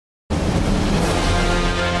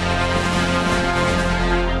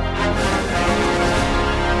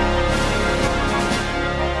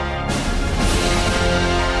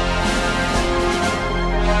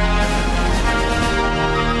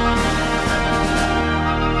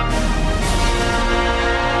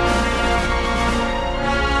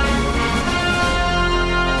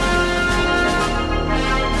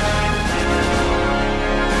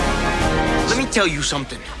tell you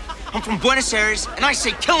something. I'm from Buenos Aires, and I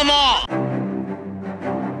say kill them all!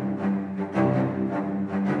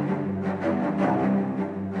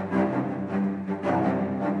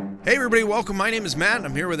 Hey everybody, welcome. My name is Matt.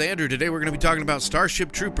 I'm here with Andrew. Today we're going to be talking about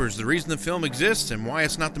Starship Troopers, the reason the film exists, and why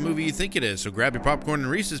it's not the movie you think it is. So grab your popcorn and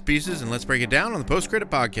Reese's Pieces, and let's break it down on the Post Credit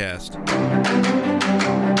Podcast.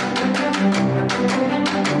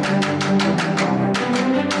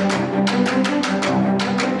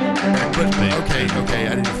 Okay,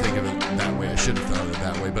 I didn't think of it that way. I should have thought of it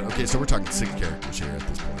that way. But okay, so we're talking 6 characters here at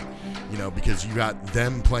this point. You know, because you got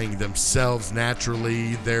them playing themselves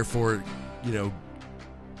naturally, therefore, you know,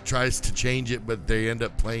 tries to change it, but they end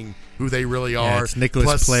up playing who they really are. Yeah, it's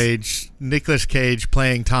Nicolas Cage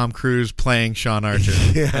playing Tom Cruise playing Sean Archer.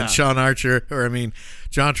 Yeah. And John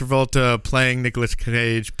Travolta playing Nicolas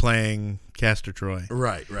Cage playing Castor Troy.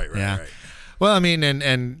 Right. Well, I mean,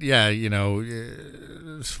 and yeah, you know,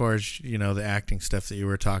 as far as, you know, the acting stuff that you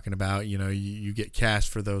were talking about, you know, you get cast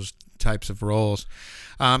for those types of roles.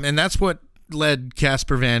 And that's what led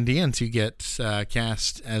Casper Van Dien to get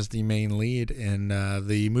cast as the main lead in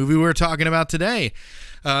the movie we're talking about today.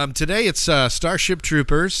 Today it's Starship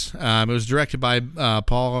Troopers. It was directed by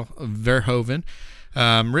Paul Verhoeven.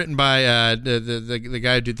 Written by the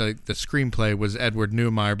guy who did the screenplay was Edward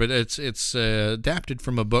Neumeier, but it's adapted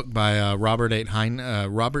from a book by Robert A.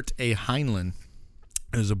 Heinlein.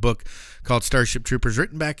 It was a book called Starship Troopers,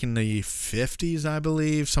 written back in the 50s, I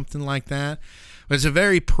believe, something like that. But it's a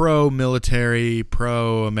very pro-military,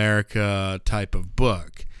 pro-America type of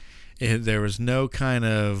book. There was no kind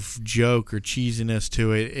of joke or cheesiness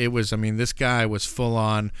to it. It was, I mean, this guy was full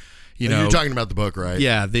on. You're talking about the book, right?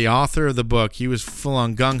 Yeah, the author of the book, he was full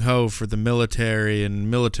on gung-ho for the military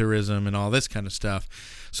and militarism and all this kind of stuff.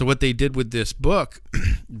 So what they did with this book,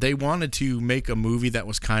 they wanted to make a movie that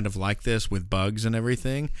was kind of like this with bugs and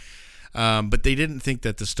everything, but they didn't think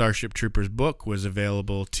that the Starship Troopers book was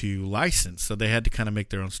available to license, so they had to kind of make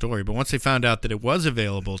their own story. But once they found out that it was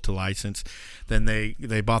available to license, then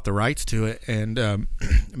they bought the rights to it and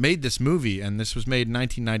made this movie, and this was made in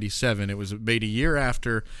 1997. It was made a year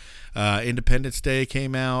after Independence Day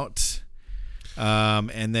came out,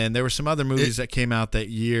 and then there were some other movies that came out that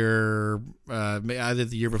year, either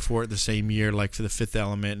the year before or the same year, like for The Fifth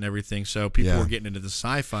Element and everything. So people were getting into the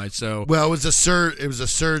sci-fi. So well, it was a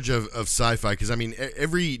surge of sci-fi, because I mean,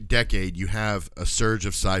 every decade you have a surge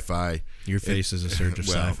of sci-fi. Your face is a surge of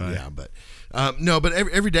sci-fi. Yeah, but but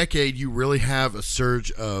every decade you really have a surge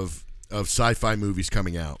of sci-fi movies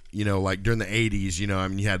coming out. You know, like during the 80s, you know, I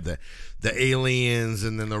mean, you had the Aliens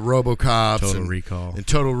and then the RoboCops and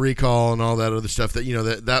Total Recall and all that other stuff that, you know,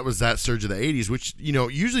 that was that surge of the 80s, which, you know,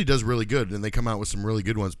 usually does really good, and they come out with some really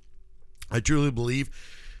good ones. I truly believe,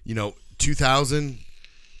 you know, 2000,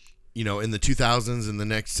 you know, in the 2000s in the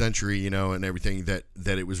next century, you know, and everything, that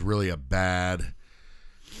it was really a bad.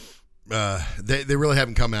 They really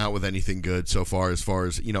haven't come out with anything good so far,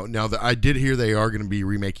 as you know. Now I did hear they are going to be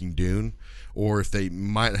remaking Dune, or if they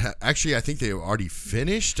might actually, I think they already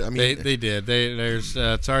finished. I mean, they did. There's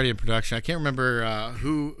it's already in production. I can't remember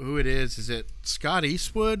who it is. Is it Scott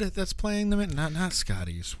Eastwood that's playing them? Not Scott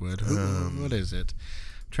Eastwood. What is it?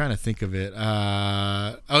 I'm trying to think of it.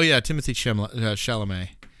 Timothy Chalamet.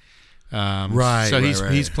 Right. So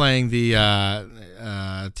he's playing the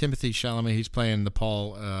Timothy Chalamet. He's playing the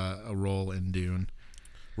Paul role in Dune.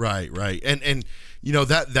 Right. And you know,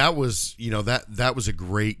 that was, you know, that was a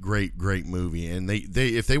great movie. And they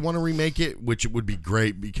if they want to remake it, which it would be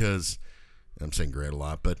great, because I'm saying great a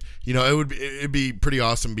lot, but you know, it'd be pretty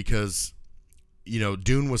awesome, because you know,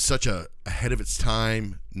 Dune was such a ahead of its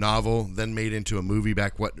time novel, then made into a movie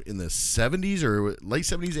back in the 70s or late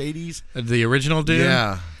 70s, 80s. The original Dune.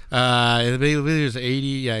 Yeah. I believe it was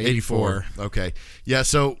 84. Okay. Yeah.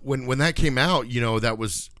 So when that came out, you know, that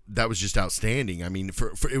was just outstanding. I mean,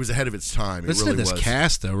 for it was ahead of its time. Listen to this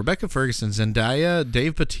cast though: Rebecca Ferguson, Zendaya,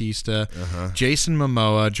 Dave Bautista, Jason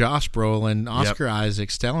Momoa, Josh Brolin, Oscar Isaac,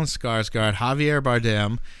 Stellan Skarsgård, Javier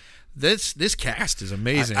Bardem. This cast is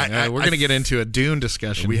amazing. We're going to get into a Dune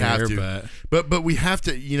discussion. We have to, but we have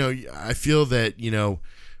to. You know, I feel that, you know,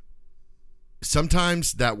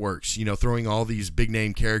 sometimes that works. You know, throwing all these big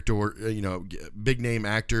name big name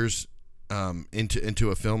actors into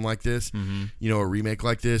a film like this. Mm-hmm. You know, a remake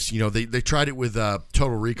like this. You know, they tried it with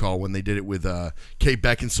Total Recall when they did it with Kate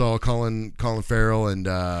Beckinsale, Colin Farrell, and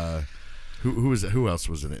who was it? Who else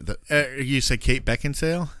was in it? You said Kate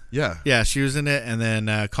Beckinsale? Yeah, she was in it, and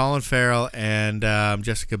then Colin Farrell and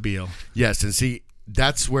Jessica Biel. Yes, and see,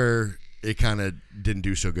 that's where it kind of didn't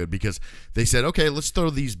do so good because they said, okay, let's throw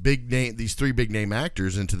these three big name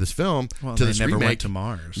actors into this film. Well, to they this never remake. went to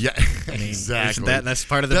Mars. Yeah, I mean, exactly. That's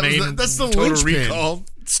part of the main. That's the Total linchpin. Recall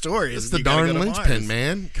story. It's the darn linchpin,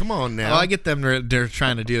 man. Come on now. Well, I get them. They're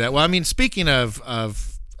trying to do that. Well, I mean, speaking of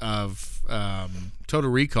Total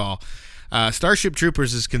Recall. Starship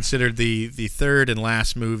Troopers is considered the third and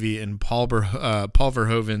last movie in Paul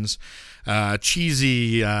Verhoeven's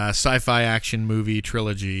cheesy sci-fi action movie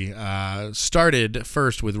trilogy. Started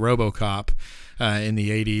first with RoboCop in the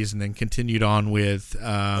 80s and then continued on with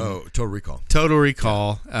Total Recall. Total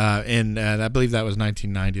Recall, and I believe that was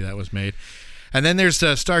 1990 that was made. And then there's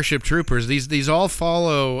Starship Troopers. These all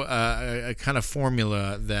follow a kind of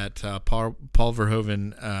formula that Paul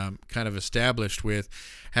Verhoeven kind of established with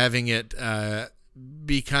having it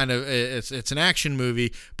be kind of it's an action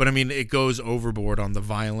movie, but I mean it goes overboard on the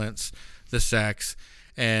violence, the sex,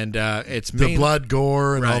 and it's the blood,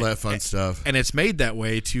 gore, and right, all that fun stuff. And it's made that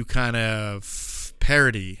way to kind of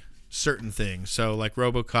parody certain things. So like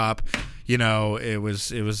RoboCop, you know, it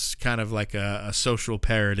was kind of like a social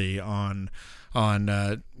parody on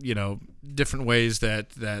you know, different ways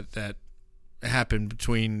that happen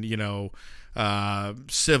between, you know,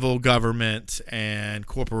 civil government and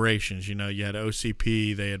corporations. You know, you had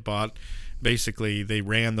OCP, they had bought, basically they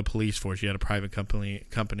ran the police force. You had a private company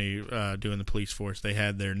doing the police force. They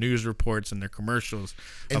had their news reports and their commercials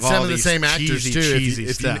And of some all of the these same actors cheesy, too. cheesy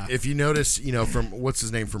If stuff. you notice, you know, from what's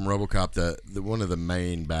his name from RoboCop, the one of the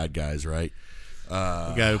main bad guys, right?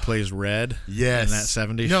 The guy who plays Red, yes, in that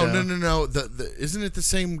 70s show. No. Isn't it the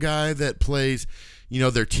same guy that plays, you know,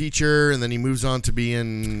 their teacher, and then he moves on to be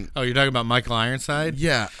in? Oh, you're talking about Michael Ironside?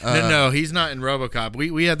 Yeah. No, he's not in RoboCop.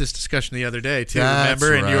 We had this discussion the other day too. That's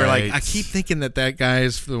Remember? And you were like, right. I keep thinking that guy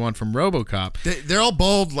is the one from RoboCop. They're all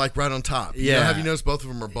bald, like right on top. You know, Yeah. have you noticed both of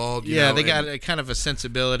them are bald? You Yeah, know, they got a kind of a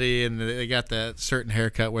sensibility, and they got that certain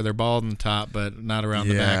haircut where they're bald on the top, but not around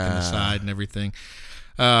the back and the Yeah. side and everything.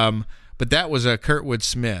 But that was Kurtwood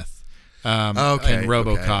Smith in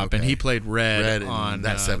RoboCop, okay. and he played Red on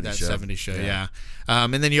that 70s show. Yeah.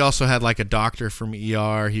 And then you also had like a doctor from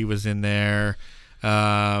ER. He was in there.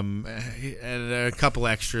 And a couple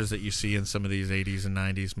extras that you see in some of these 80s and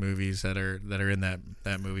 90s movies that are in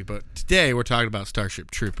that movie. But today we're talking about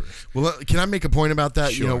Starship Troopers. Well, can I make a point about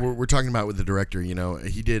that? Sure. You know, we're talking about with the director. You know,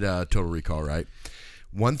 he did Total Recall, right?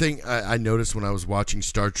 One thing I noticed when I was watching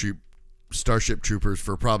Starship Troopers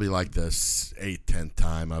for probably like the 8th, 10th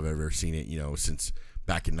time I've ever seen it, you know, since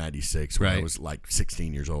back in 96 when I Right. was like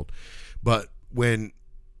 16 years old. But when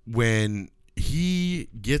he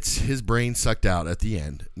gets his brain sucked out at the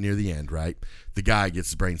end, near the end, right? The guy gets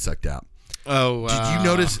his brain sucked out. Oh, Did you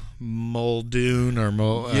notice Muldoon or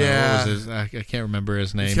Yeah. what was his? I can't remember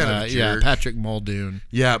his name. kind of a Yeah, jerk. Patrick Muldoon.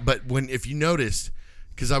 Yeah, but if you noticed,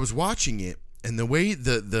 because I was watching it, and the way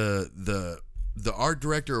the art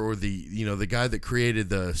director or the guy that created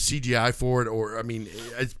the CGI for it, or I mean,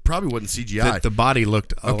 it probably wasn't CGI. The body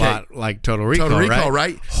looked a Okay. lot like Total Recall, Total Recall,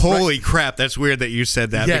 right? Holy crap, that's weird that you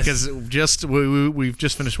said that Yes. because we've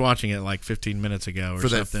just finished watching it like 15 minutes ago or for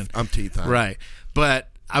that something. umpteenth time, Right. But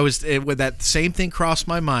with that same thing crossed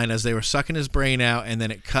my mind as they were sucking his brain out, and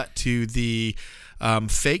then it cut to the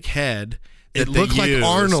fake head. It that they looked like used.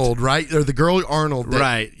 Arnold, right? Or the girl Arnold. that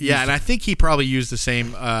Right. Yeah, used- and I think he probably used the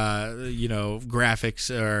same, graphics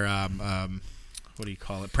or what do you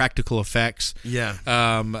call it? Practical effects. Yeah.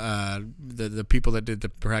 The people that did the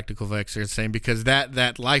practical effects are the same because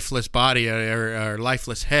that lifeless body or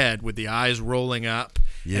lifeless head with the eyes rolling up,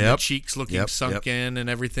 and the Yep. cheeks looking Yep, sunken and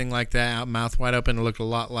everything like that, mouth wide open, it looked a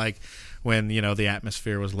lot like when the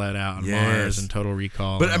atmosphere was let out on Mars and Total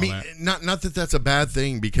Recall. But and I all mean, that. not that that's a bad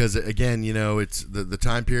thing because again, it's the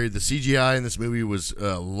time period. The CGI in this movie was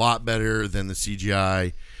a lot better than the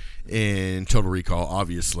CGI in Total Recall,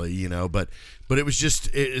 obviously. But it was just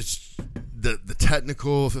it's the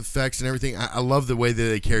technical effects and everything. I love the way that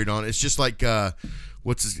they carried on. It's just like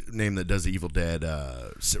what's his name that does the Evil Dead?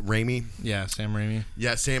 Raimi. Yeah, Sam Raimi.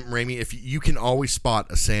 Yeah, Sam Raimi. If you can always spot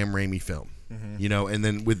a Sam Raimi film. And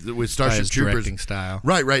then with Starship His Troopers, directing style.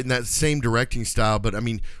 right, in that same directing style. But I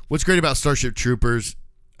mean, what's great about Starship Troopers,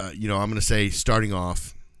 I'm going to say, starting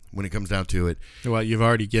off, when it comes down to it. Well, you've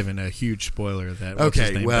already given a huge spoiler that what's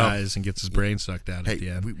his name dies and gets his brain sucked out Hey, at the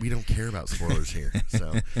end. we don't care about spoilers here.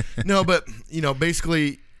 So no, but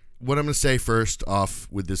basically, what I'm going to say first off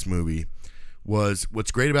with this movie was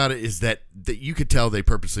what's great about it is that you could tell they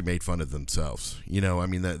purposely made fun of themselves. I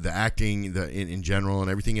mean, the acting, in general,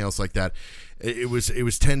 and everything else like that. It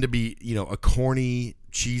was tend to be a corny,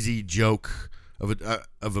 cheesy joke of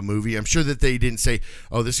a movie. I'm sure that they didn't say,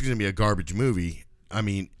 "Oh, this is going to be a garbage movie." I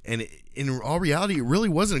mean, and in all reality, it really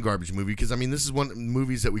wasn't a garbage movie because, I mean, this is one of the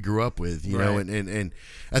movies that we grew up with, you know, and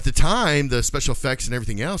at the time, the special effects and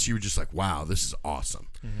everything else, you were just like, wow, this is awesome.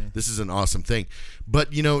 Mm-hmm. This is an awesome thing.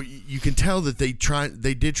 But, you know, you can tell that they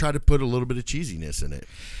did try to put a little bit of cheesiness in it.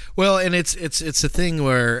 Well, and it's a thing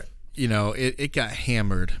where, you know, it got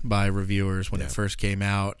hammered by reviewers when it first came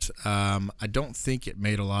out. I don't think it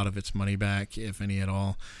made a lot of its money back, if any at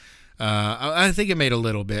all. I think it made a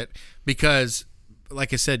little bit because,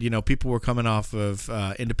 like I said, you know, people were coming off of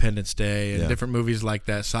Independence Day and different movies like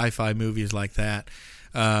that, sci-fi movies like that.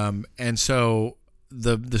 And so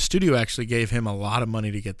the studio actually gave him a lot of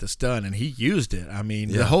money to get this done, and he used it. I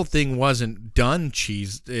mean, the whole thing wasn't done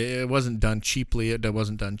it wasn't done cheaply. It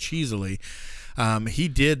wasn't done cheesily. He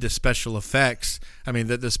did the special effects. I mean,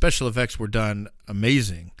 the special effects were done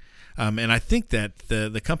amazing. And I think that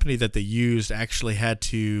the company that they used actually had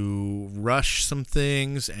to rush some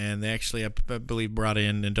things, and they actually, I believe, brought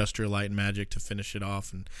in Industrial Light and Magic to finish it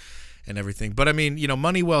off and everything. But I mean, you know,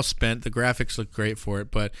 money well spent. The graphics look great for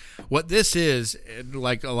it. But what this is,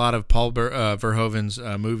 like a lot of Paul Verhoeven's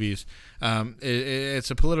movies, it's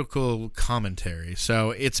a political commentary. So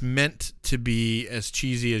it's meant to be as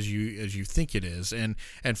cheesy as you think it is. And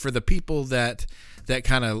for the people that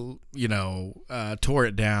kind of, you know, tore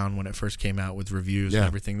it down when it first came out with reviews and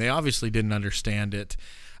everything, they obviously didn't understand it.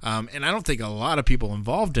 And I don't think a lot of people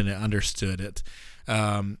involved in it understood it.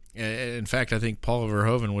 In fact, I think Paul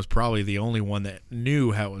Verhoeven was probably the only one that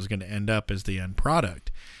knew how it was going to end up as the end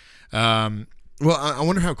product. Well, I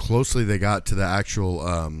wonder how closely they got to the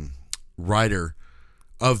actual writer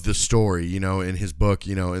of the story, you know, in his book,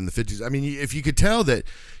 you know, in the 50s. I mean, if you could tell that,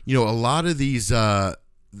 you know, a lot of these,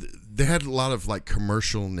 they had a lot of like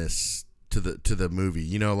commercialness to the movie,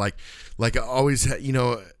 you know, like I always, you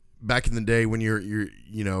know, back in the day when you're,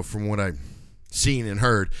 you know, from what I've seen and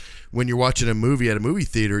heard, when you're watching a movie at a movie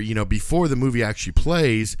theater, you know, before the movie actually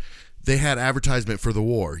plays, they had advertisement for the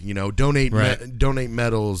war, you know, donate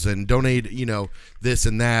medals and donate, you know, this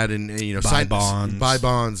and that, and you know, buy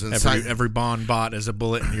bonds, and every bond bought is a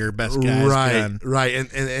bullet in your best guy's gun. Right,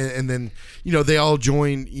 and then, you know, they all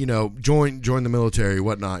join the military,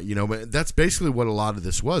 whatnot, you know. But that's basically what a lot of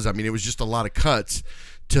this was. I mean, it was just a lot of cuts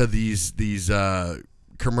to these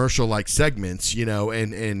commercial like segments, you know,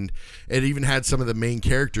 and it even had some of the main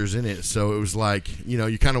characters in it, so it was like, you know,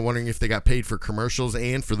 you're kind of wondering if they got paid for commercials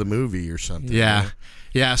and for the movie or something. Yeah, you know?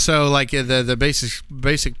 Yeah. So like the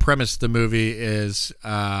basic premise of the movie is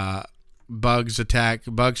bugs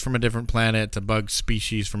from a different planet, a bug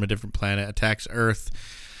species from a different planet attacks Earth.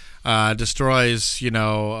 Destroys, you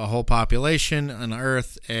know, a whole population on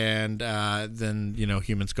Earth, and then, you know,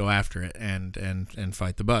 humans go after it and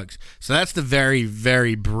fight the bugs. So that's the very,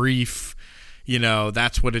 very brief, you know,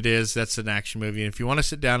 that's what it is. That's an action movie. And if you want to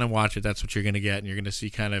sit down and watch it, that's what you're going to get. And you're going to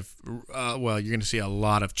see kind of, you're going to see a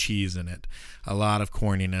lot of cheese in it, a lot of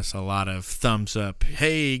corniness, a lot of thumbs up,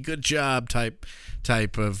 hey, good job type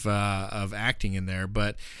of acting in there.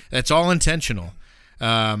 But it's all intentional.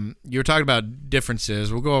 You were talking about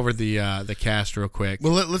differences. We'll go over the cast real quick.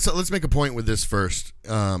 Well, let's make a point with this first.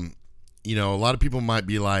 You know, a lot of people might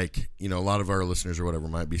be like, you know, a lot of our listeners or whatever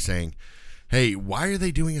might be saying, "Hey, why are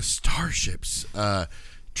they doing a Starship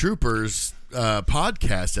Troopers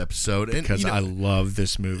podcast episode?" And because, you know, I love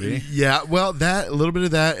this movie. Yeah, well, that a little bit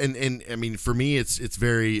of that, and I mean, for me,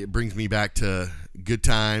 it brings me back to good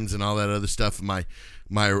times and all that other stuff. My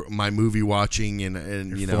movie watching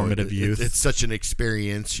and you know, formative youth. It's such an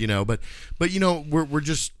experience, you know. But you know, we're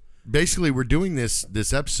just basically we're doing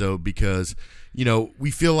this episode because, you know,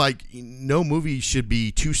 we feel like no movie should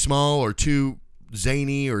be too small or too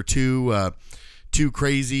zany or too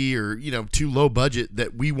crazy or, you know, too low budget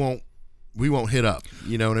that we won't hit up,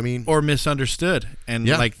 you know what I mean? Or misunderstood. And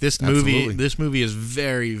like this movie is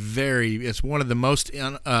very, very, it's one of the most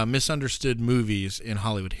misunderstood movies in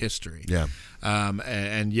Hollywood history. Yeah.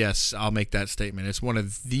 And yes, I'll make that statement. It's one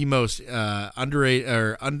of the most underrated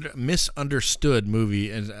or misunderstood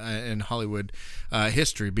movie in Hollywood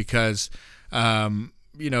history because,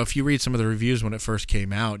 you know, if you read some of the reviews when it first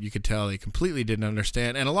came out, you could tell they completely didn't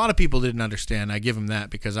understand. And a lot of people didn't understand. I give them that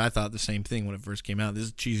because I thought the same thing when it first came out. This is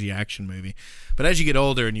a cheesy action movie. But as you get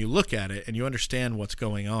older and you look at it and you understand what's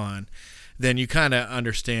going on, then you kind of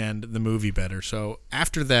understand the movie better. So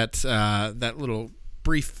after that that little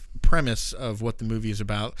brief premise of what the movie is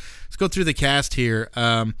about, let's go through the cast here.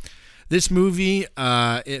 This movie,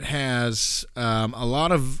 it has a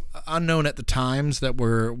lot of unknown at the times that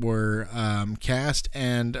were cast,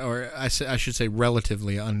 or I should say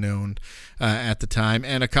relatively unknown at the time,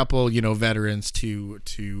 and a couple, you know, veterans to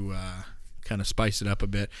kind kind of spice it up a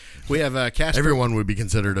bit. We have Casper. Everyone would be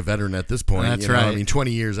considered a veteran at this point. That's you know? right. I mean,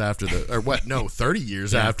 20 years after 30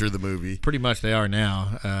 years after the movie. Pretty much they are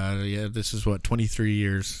now. This is 23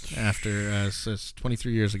 years after. It's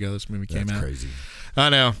 23 years ago this movie came out. That's crazy. I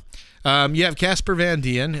know. You have Casper Van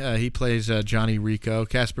Dien. He plays Johnny Rico.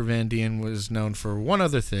 Casper Van Dien was known for one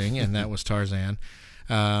other thing, and that was Tarzan.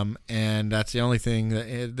 And that's the only thing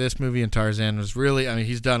that this movie and Tarzan was really. I mean,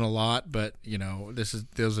 he's done a lot, but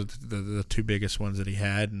those are the two biggest ones that he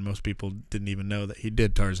had, and most people didn't even know that he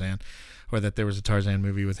did Tarzan, or that there was a Tarzan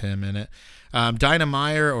movie with him in it. Dinah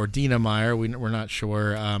Meyer or Dina Meyer, we're not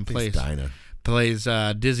sure. Plays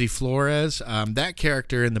Dizzy Flores. That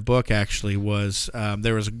character in the book actually was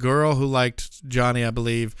there was a girl who liked Johnny, I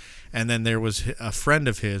believe, and then there was a friend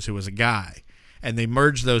of his who was a guy. And they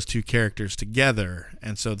merged those two characters together.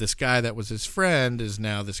 And so this guy that was his friend is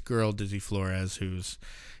now this girl, Dizzy Flores, who's,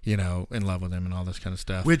 in love with him and all this kind of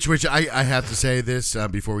stuff. Which I have to say this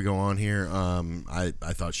before we go on here. I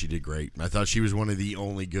thought she did great. I thought she was one of the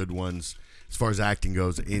only good ones as far as acting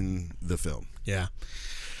goes in the film. Yeah.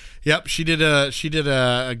 Yep, she did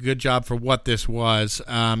a good job for what this was.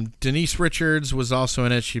 Denise Richards was also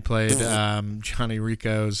in it. She played Johnny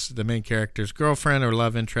Rico's, the main character's girlfriend or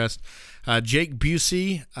love interest. Jake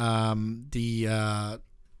Busey,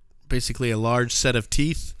 basically a large set of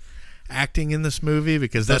teeth, acting in this movie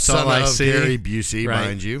because that's all I see. Gary Busey, right.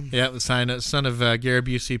 Mind you. Yeah, the son of Gary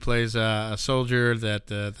Busey plays a soldier that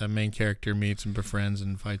the main character meets and befriends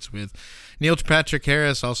and fights with. Neil Patrick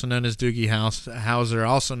Harris, also known as Doogie Howser,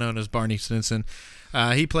 also known as Barney Stinson.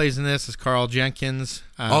 He plays in this as Carl Jenkins.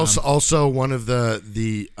 Also one of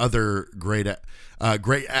the other great.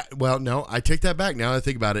 Well, no, I take that back. Now that I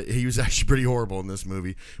think about it, he was actually pretty horrible in this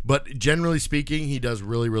movie. But generally speaking, he does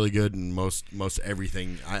really, really good in most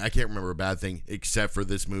everything. I can't remember a bad thing except for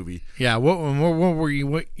this movie. Yeah, what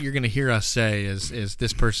you're going to hear us say is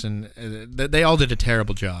this person. They all did a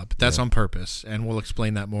terrible job. That's on purpose, and we'll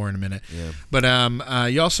explain that more in a minute. Yeah.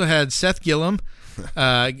 But you also had Seth Gilliam.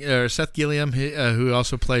 Who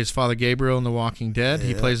also plays Father Gabriel in The Walking Dead.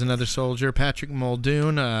 He plays another soldier. Patrick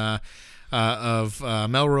Muldoon of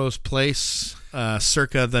Melrose Place,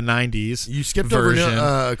 circa the 90s. You skipped version.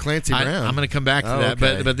 over Clancy Brown. I'm going to come back to that,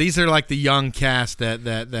 okay. but these are like the young cast that's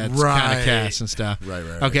kind of cast and stuff. Right.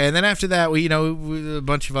 Okay, and then after that, we a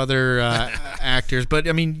bunch of other actors. But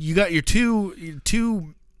I mean, you got your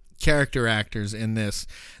two character actors in this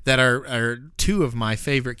that are two of my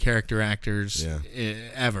favorite character actors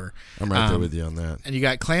ever. I'm right there with you on that. And you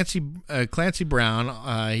got Clancy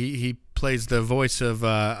Brown. He plays the voice of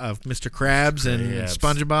Mr. Krabs and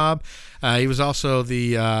SpongeBob. He was also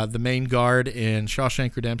the main guard in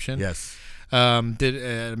Shawshank Redemption. Yes. Did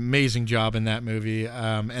an amazing job in that movie.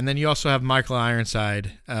 And then you also have Michael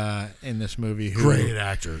Ironside in this movie. Who Great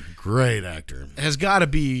actor. Has got to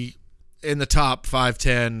be in the top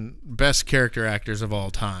 5-10 best character actors of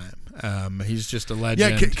all time. He's just a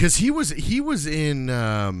legend. Yeah, because he was in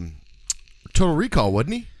Total Recall,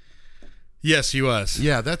 wasn't he? Yes, he was.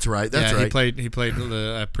 Yeah, that's right. That's right. He played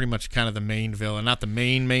pretty much kind of the main villain, not the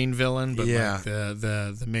main villain, but like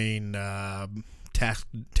the main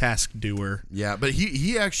task doer. Yeah, but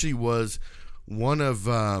he actually was one of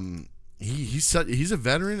he's a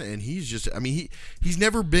veteran, and he's just he's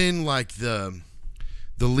never been like the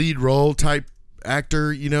lead role type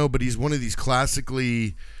actor, but he's one of these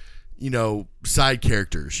classically, side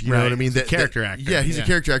characters. You know what I mean? He's a character actor. Yeah, he's a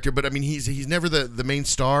character actor, but he's never the main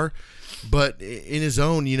star. But in his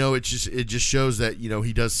own, it just shows that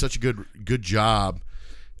he does such a good job.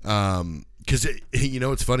 Because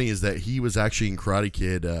what's funny is that he was actually in Karate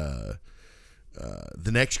Kid, the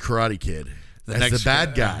next Karate Kid. The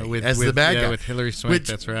bad guy with Hilary Swank.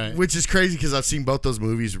 That's right. Which is crazy because I've seen both those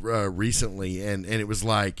movies recently, and it was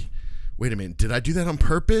like, wait a minute, did I do that on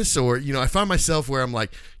purpose? Or I find myself where I'm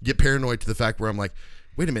like, get paranoid to the fact where I'm like,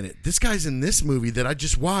 wait a minute, this guy's in this movie that I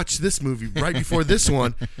just watched this movie right before this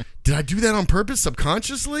one. Did I do that on purpose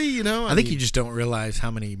subconsciously? I think you just don't realize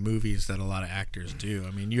how many movies that a lot of actors do.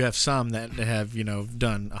 I mean, you have some that have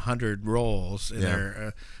done 100 roles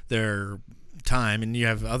in their time, and you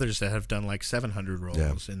have others that have done like 700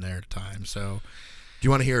 roles in their time. So, do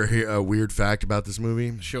you want to hear a weird fact about this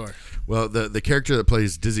movie? Sure. Well, the character that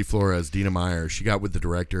plays Dizzy Flores, Dina Meyer, she got with the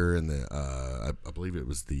director and I believe it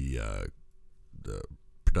was the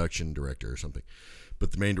production director or something,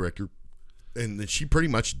 but the main director, and then she pretty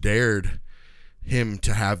much dared him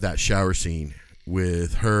to have that shower scene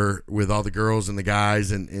with her, with all the girls and the guys,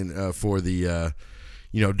 and for the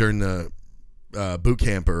during the boot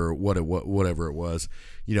camp or whatever it was.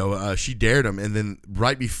 She dared him, and then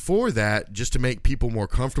right before that, just to make people more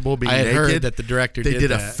comfortable being naked, I had heard that the director they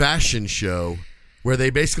did that. a fashion show where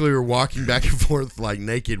they basically were walking back and forth like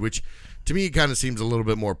naked, which to me it kind of seems a little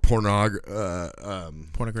bit more pornographic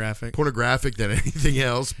than anything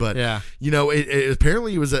else. But yeah, it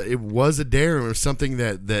apparently it was a dare. It was something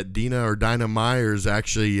that Dinah Myers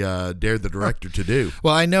actually dared the director to do.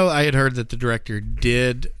 Well, I know I had heard that the director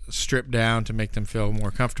did strip down to make them feel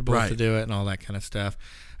more comfortable to do it and all that kind of stuff.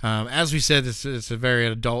 As we said, it's a very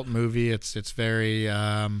adult movie. It's very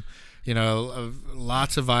lots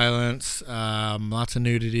of violence, lots of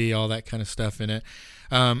nudity, all that kind of stuff in it.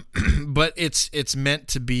 But it's meant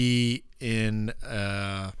to be in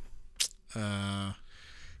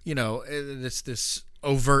it's this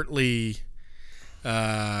overtly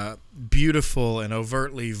beautiful and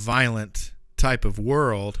overtly violent type of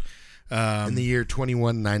world. In the year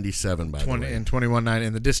 2197, by the way. In 2190,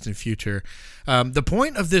 in the distant future. The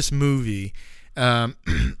point of this movie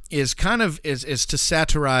is to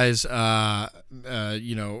satirize,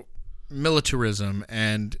 militarism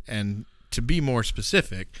and to be more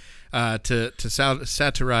specific, to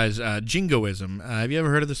satirize jingoism. Have you ever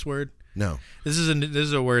heard of this word? No. This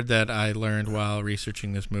is a word that I learned while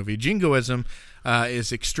researching this movie. Jingoism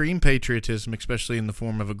is extreme patriotism, especially in the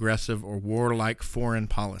form of aggressive or warlike foreign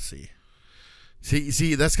policy.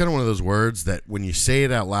 See, that's kind of one of those words that when you say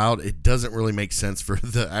it out loud, it doesn't really make sense for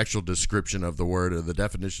the actual description of the word or the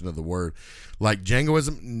definition of the word. Like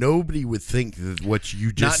Djangoism, nobody would think that what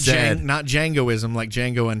you just said. Not Djangoism like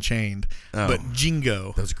Django Unchained, but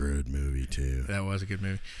Jingo. That's a good movie too. That was a good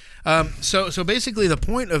movie. So basically, the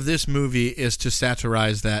point of this movie is to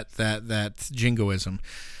satirize that Jingoism.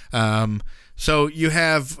 So you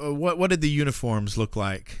have what did the uniforms look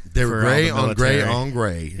like? They were gray on gray on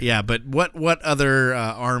gray. Yeah, but what other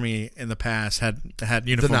army in the past had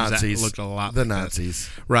uniforms that looked a lot the like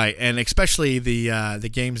Nazis, that? Right? And especially the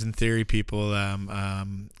games and theory people,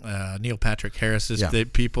 Neil Patrick Harris's the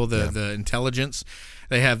people, the intelligence.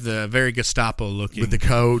 They have the very Gestapo looking with the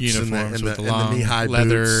coats uniforms and the long knee-high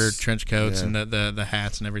leather boots. trench coats and the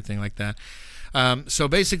hats and everything like that. So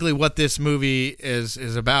basically what this movie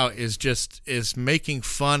is about is making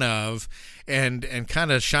fun of and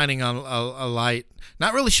kind of shining on a light,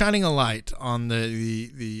 not really shining a light on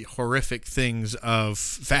the horrific things of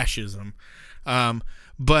fascism,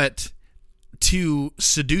 but to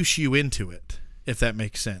seduce you into it, if that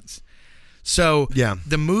makes sense. So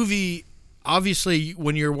the movie, obviously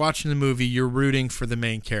when you're watching the movie, you're rooting for the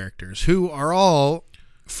main characters, who are all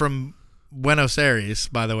from Buenos Aires,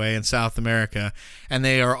 by the way, in South America, and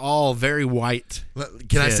they are all very white. Can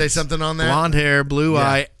kids. I say something on that? Blonde hair, blue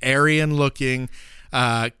eye, Aryan-looking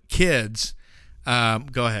kids. Go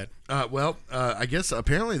ahead. I guess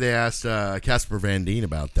apparently they asked Casper Van Dien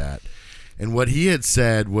about that, and what he had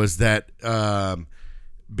said was that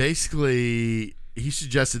basically he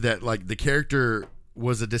suggested that like the character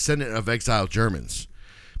was a descendant of exiled Germans.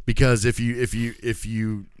 Because if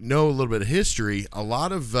you know a little bit of history, a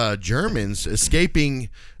lot of Germans escaping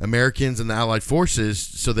Americans and the Allied forces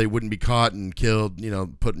so they wouldn't be caught and killed,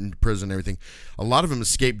 put in prison and everything. A lot of them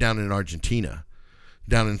escaped down in Argentina,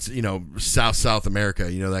 down in South America,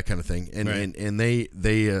 that kind of thing, and right. and they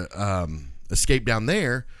escaped down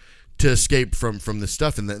there to escape from this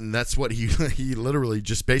stuff, and that's what he literally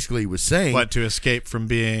just basically was saying. What, to escape from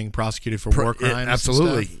being prosecuted for war crimes?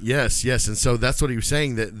 Absolutely, and stuff? yes, and so that's what he was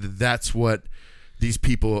saying, that's what these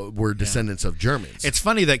people were descendants of Germans. It's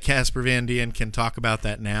funny that Casper Van Dien can talk about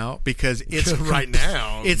that now because it's right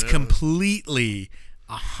now it's completely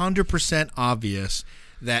 100% obvious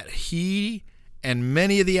that he and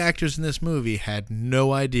many of the actors in this movie had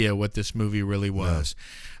no idea what this movie really was.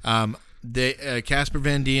 No. Casper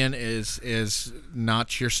Van Dien is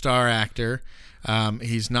not your star actor.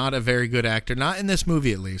 He's not a very good actor, not in this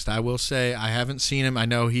movie at least. I will say I haven't seen him. I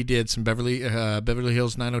know he did some Beverly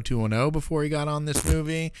Hills 90210 before he got on this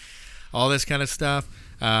movie, all this kind of stuff.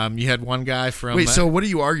 You had one guy from... Wait, so what are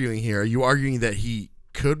you arguing here? Are you arguing that he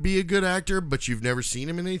could be a good actor, but you've never seen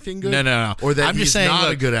him in anything good? No. Or that I'm he's just saying,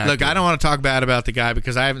 not a good actor? Look, I don't want to talk bad about the guy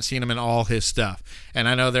because I haven't seen him in all his stuff. And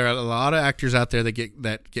I know there are a lot of actors out there that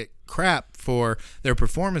get crap for their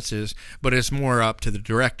performances, but it's more up to the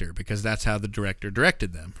director because that's how the director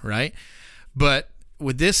directed them, right? But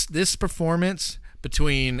with this performance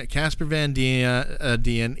between Casper Van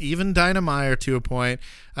Dien, even Dinah Meyer to a point,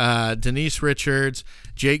 Denise Richards,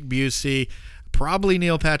 Jake Busey, probably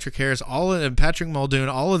Neil Patrick Harris, Patrick Muldoon,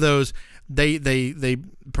 all of those, they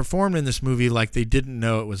performed in this movie like they didn't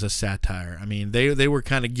know it was a satire. I mean, they were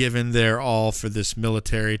kind of given their all for this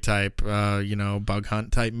military type, bug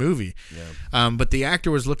hunt type movie. Yeah. But the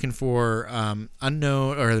actor was looking for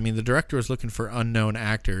the director was looking for unknown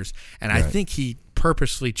actors, and I think he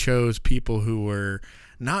purposely chose people who were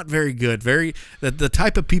not very good, the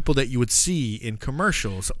type of people that you would see in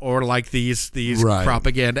commercials or like these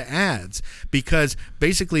propaganda ads, because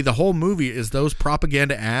basically the whole movie is those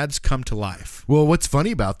propaganda ads come to life. Well, what's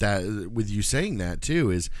funny about that, with you saying that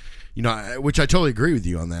too, is, which I totally agree with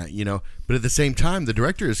you on that, but at the same time, the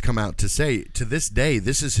director has come out to say, to this day,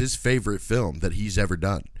 this is his favorite film that he's ever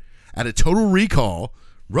done. At a Total Recall,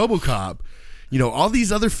 RoboCop, all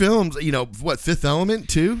these other films, Fifth Element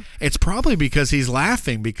too? It's probably because he's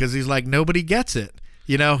laughing, because he's like, nobody gets it.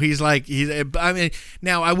 Now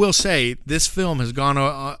I will say this film has gone,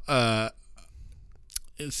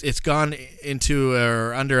 it's gone into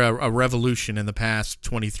or under a revolution in the past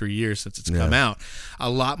 23 years since it's come out. A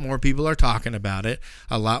lot more people are talking about it.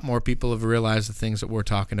 A lot more people have realized the things that we're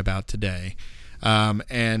talking about today.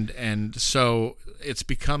 And so it's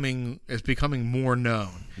becoming more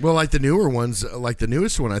known. Well, like the newer ones, like the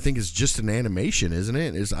newest one, I think is just an animation, isn't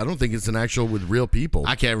it? I don't think it's an actual with real people.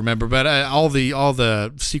 I can't remember, but all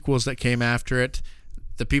the sequels that came after it,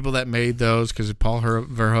 the people that made those, because Paul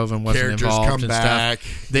Verhoeven wasn't Characters involved come and back,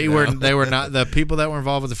 stuff. They were not, the people that were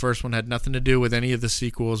involved with the first one had nothing to do with any of the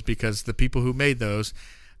sequels, because the people who made those,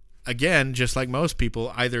 again, just like most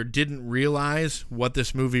people, either didn't realize what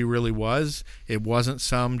this movie really was. It wasn't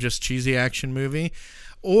some just cheesy action movie,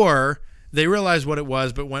 or they realized what it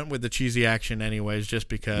was but went with the cheesy action anyways, just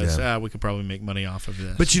because we could probably make money off of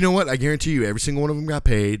this. But you know what? I guarantee you, every single one of them got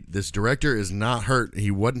paid. This director is not hurt. He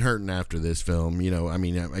wasn't hurting after this film.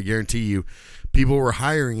 I guarantee you, people were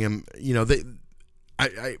hiring him.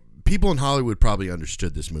 People in Hollywood probably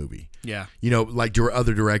understood this movie. Yeah. Like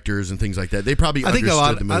other directors and things like that. They probably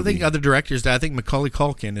understood the movie. I think other directors, I think Macaulay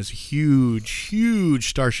Culkin is a huge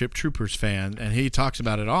Starship Troopers fan, and he talks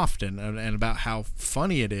about it often and about how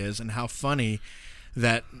funny it is and how funny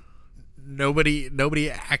that nobody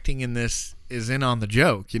acting in this is in on the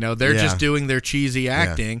joke. They're just doing their cheesy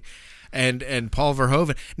acting. Yeah. And Paul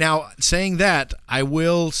Verhoeven. Now, saying that, I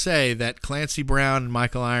will say that Clancy Brown and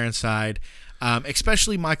Michael Ironside,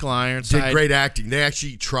 especially Michael Ironside, did great acting. They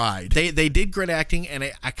actually tried. They did great acting,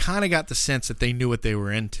 and I kind of got the sense that they knew what they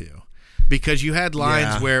were into, because you had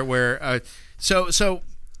lines where so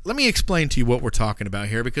let me explain to you what we're talking about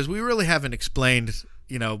here, because we really haven't explained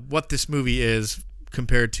what this movie is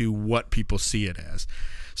compared to what people see it as.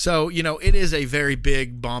 So it is a very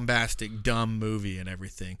big, bombastic, dumb movie and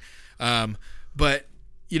everything, but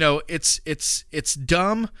it's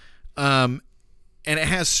dumb. And it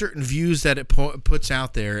has certain views that it puts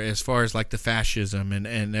out there as far as like the fascism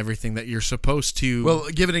and everything that you're supposed to. Well,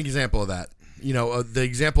 give an example of that. The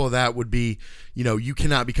example of that would be, you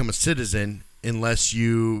cannot become a citizen unless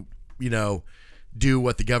you do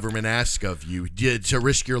what the government asks of you. To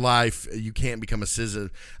risk your life, you can't become a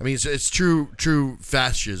citizen. I mean, it's true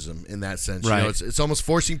fascism in that sense. Right. It's almost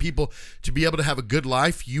forcing people to be able to have a good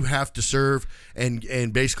life. You have to serve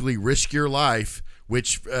and basically risk your life,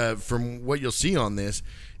 which from what you'll see on this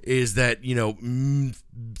is that,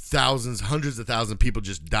 thousands, hundreds of thousands of people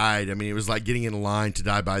just died. I mean, it was like getting in a line to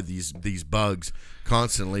die by these bugs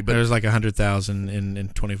constantly. But there's like 100,000 in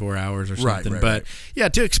 24 hours or something. Right. Yeah,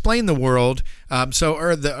 to explain the world,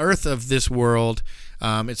 the Earth of this world,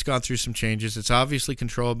 it's gone through some changes. It's obviously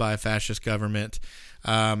controlled by a fascist government.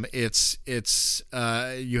 You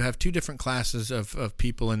have two different classes of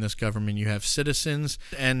people in this government. You have citizens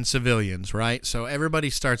and civilians, right? So everybody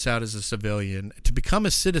starts out as a civilian. To become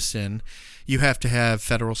a citizen, you have to have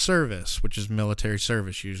federal service, which is military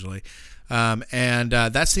service usually. And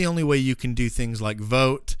that's the only way you can do things like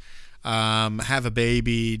vote, have a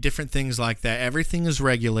baby, different things like that. Everything is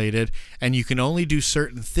regulated, and you can only do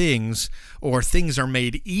certain things, or things are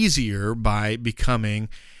made easier by becoming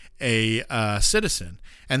a citizen.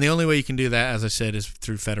 And the only way you can do that, as I said, is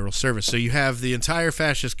through federal service. So you have the entire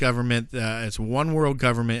fascist government. It's one world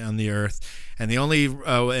government on the Earth, and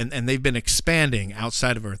and they've been expanding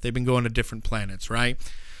outside of Earth. They've been going to different planets, right?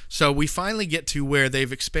 So we finally get to where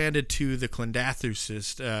they've expanded to the Klendathu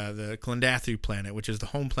planet, which is the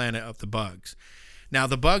home planet of the bugs. Now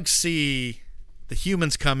the bugs see the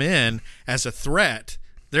humans come in as a threat.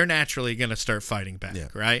 They're naturally going to start fighting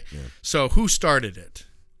back, right? Yeah. So who started it?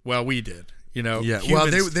 Well, we did. Humans. Well,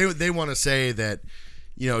 they want to say that,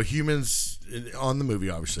 humans on the movie,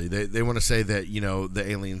 obviously, they want to say that, the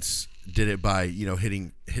aliens did it by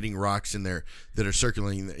hitting rocks in there that are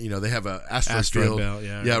circling. They have a asteroid field,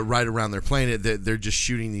 belt, right around their planet. That they're just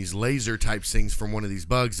shooting these laser type things from one of these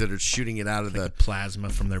bugs that are shooting it out of the plasma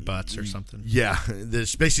from their butts or something. Yeah, they're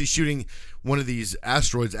basically shooting one of these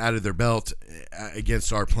asteroids out of their belt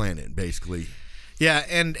against our planet, basically. Yeah,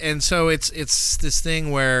 and so it's this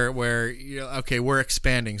thing where we're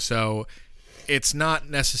expanding. So it's not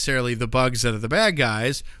necessarily the bugs that are the bad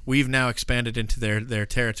guys. We've now expanded into their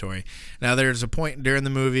territory. Now there's a point during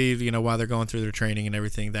the movie, while they're going through their training and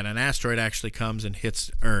everything, that an asteroid actually comes and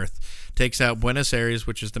hits Earth, takes out Buenos Aires,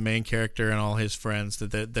 which is the main character, and all his friends.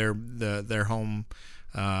 That their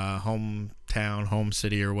hometown, home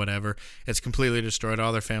city, or whatever. It's completely destroyed.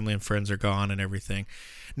 All their family and friends are gone and everything.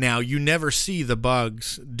 Now you never see the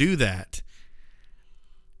bugs do that,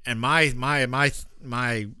 and my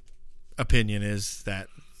opinion is that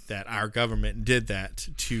our government did that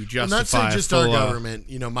to justify. Not saying just our government,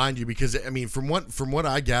 mind you, because from what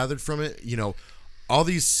I gathered from it, all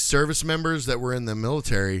these service members that were in the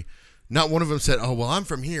military, not one of them said, "Oh well, I'm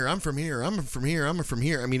from here, I'm from here, I'm from here, I'm from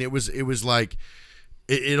here." It was like.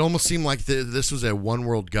 It almost seemed like this was a one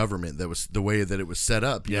world government. That was the way that it was set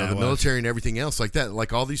up. The military and everything else like that.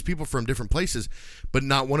 Like all these people from different places, but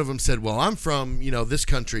not one of them said, "Well, I'm from this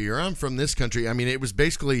country," or "I'm from this country." It was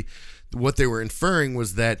basically what they were inferring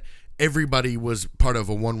was that everybody was part of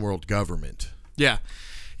a one world government. Yeah.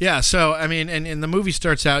 Yeah, so, and the movie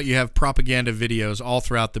starts out, you have propaganda videos all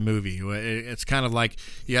throughout the movie. It's kind of like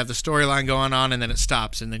you have the storyline going on, and then it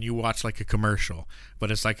stops, and then you watch like a commercial. But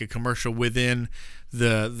it's like a commercial within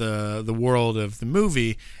the world of the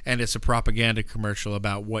movie, and it's a propaganda commercial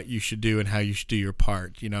about what you should do and how you should do your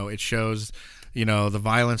part. It shows... the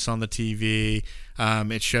violence on the TV.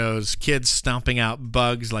 It shows kids stomping out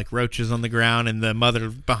bugs like roaches on the ground, and the mother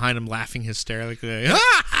behind them laughing hysterically.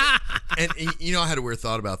 And I had a weird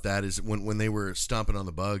thought about that is when they were stomping on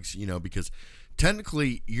the bugs, because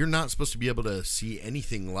technically you're not supposed to be able to see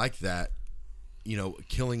anything like that,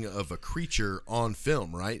 killing of a creature on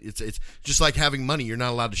film, right? It's just like having money. You're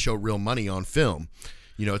not allowed to show real money on film.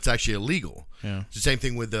 It's actually illegal. Yeah. It's the same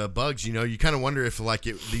thing with the bugs. You kind of wonder if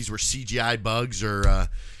these were CGI bugs or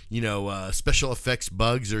special effects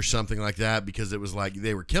bugs or something like that, because it was like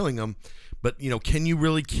they were killing them. But can you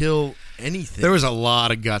really kill anything? There was a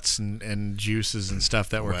lot of guts and juices and stuff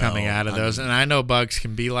that were coming out of those, and I know bugs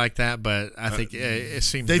can be like that, but I think it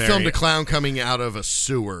seemed they filmed a clown coming out of a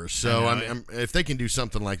sewer. So if they can do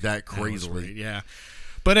something like that crazily, yeah.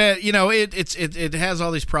 But it has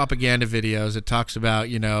all these propaganda videos. It talks about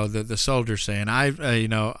the soldier saying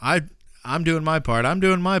I'm doing my part, and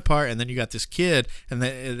then you got this kid, and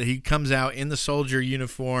then he comes out in the soldier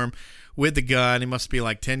uniform with the gun. He must be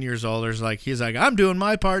like 10 years old. He's like I'm doing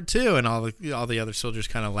my part too, and all the other soldiers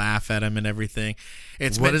kind of laugh at him and everything.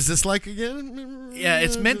 What is this like again? Yeah,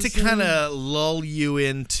 it's meant to kind of lull you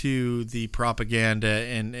into the propaganda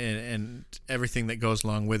and everything that goes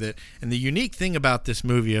along with it. And the unique thing about this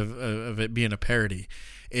movie of it being a parody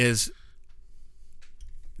is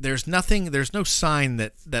there's no sign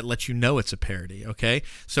that lets you know it's a parody, okay?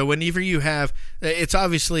 So whenever you have, it's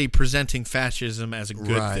obviously presenting fascism as a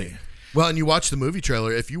good thing. Well, and you watch the movie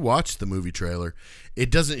trailer. If you watch the movie trailer,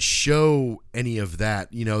 it doesn't show any of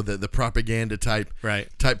that, the propaganda type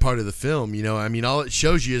part of the film. All it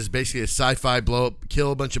shows you is basically a sci-fi blow up,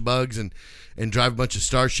 kill a bunch of bugs and drive a bunch of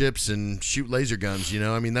starships and shoot laser guns.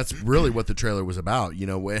 That's really what the trailer was about.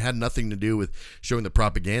 It had nothing to do with showing the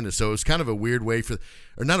propaganda. So it was kind of a weird way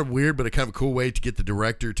not a weird, but a kind of a cool way to get the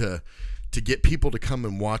director to get people to come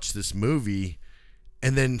and watch this movie.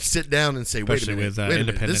 And then sit down and say, wait a minute,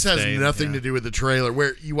 this has nothing to do with the trailer.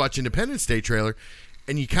 Where you watch Independence Day trailer,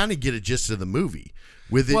 and you kind of get a gist of the movie.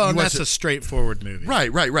 That's a straightforward movie.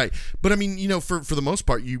 Right. But for the most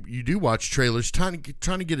part, you do watch trailers trying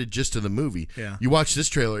to get a gist of the movie. Yeah. You watch this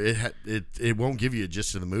trailer, it won't give you a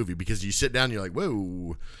gist of the movie, because you sit down and you're like,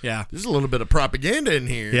 whoa, yeah, there's a little bit of propaganda in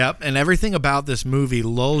here. Yep, and everything about this movie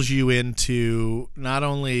lulls you into not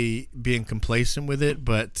only being complacent with it,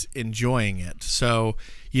 but enjoying it. So,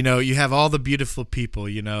 you have all the beautiful people,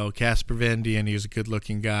 Casper Van Dien, he's a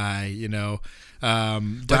good-looking guy,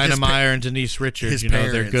 Dinah Meyer and Denise Richards,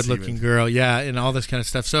 they're a good-looking girl, and all this kind of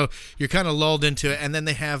stuff. So you're kind of lulled into it, and then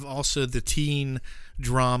they have also the teen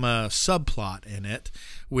drama subplot in it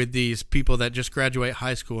with these people that just graduate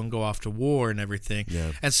high school and go off to war and everything.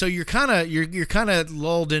 Yeah. And so you're kind of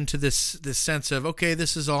lulled into this sense of, okay,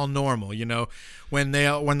 this is all normal, when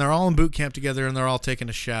they're all in boot camp together and they're all taking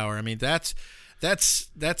a shower. That's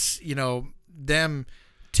them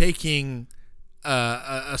taking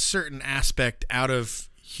a certain aspect out of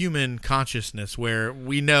human consciousness, where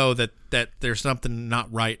we know that that there's something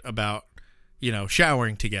not right about,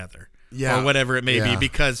 showering together. Yeah. Or whatever it may Yeah. be,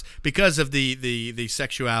 because of the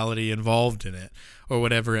sexuality involved in it, or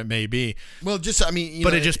whatever it may be. Well, just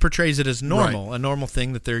But it just portrays it as normal, Right. a normal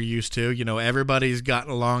thing that they're used to. Everybody's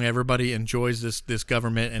gotten along, everybody enjoys this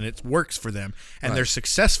government, and it works for them, and they're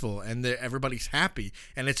successful, and everybody's happy,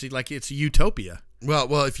 and it's like it's a utopia.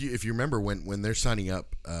 Well, if you remember when they're signing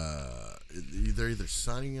up, they're either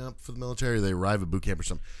signing up for the military or they arrive at boot camp or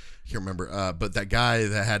something. I can't remember. But that guy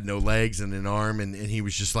that had no legs and an arm, and he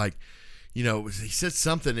was just like, he said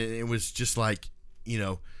something, and it was just like,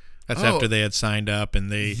 That's after they had signed up and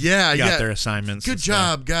they got their assignments. Good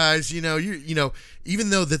job, guys. Even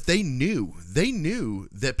though that they knew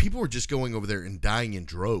that people were just going over there and dying in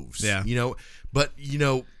droves. Yeah. But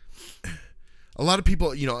a lot of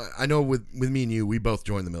people, I know with me and you, we both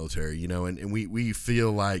joined the military, and we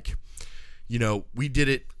feel like, we did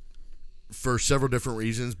it for several different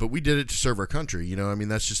reasons, but we did it to serve our country.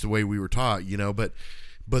 That's just the way we were taught,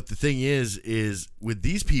 but the thing is with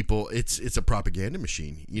these people, it's a propaganda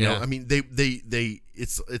machine. It's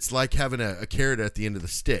like having a carrot at the end of the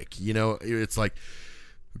stick. It's like,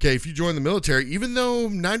 okay, if you join the military, even though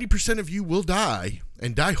 90% of you will die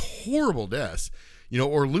and die horrible deaths,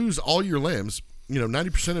 or lose all your limbs,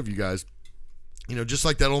 90% of you guys, just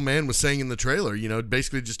like that old man was saying in the trailer,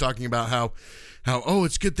 basically just talking about how, oh,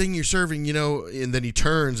 it's a good thing you're serving, and then he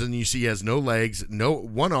turns and you see he has no legs, no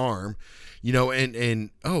one arm, and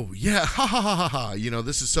oh yeah, ha ha ha ha ha,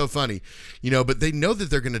 this is so funny, but they know that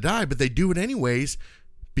they're going to die, but they do it anyways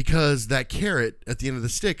because that carrot at the end of the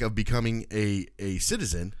stick of becoming a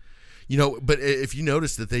citizen, but if you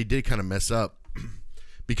notice that they did kind of mess up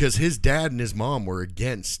because his dad and his mom were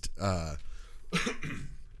against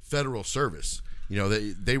federal service.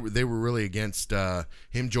 They were really against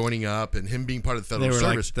him joining up and him being part of the federal service. They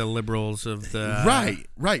were like the liberals of the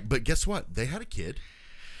right. But guess what? They had a kid.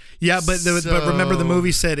 Yeah, but remember the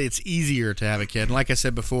movie said it's easier to have a kid. And like I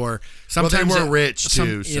said before, sometimes they were rich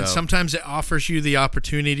too. Sometimes it offers you the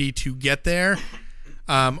opportunity to get there,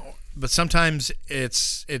 but sometimes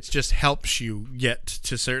it's just helps you get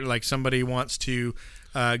to certain. Like somebody wants to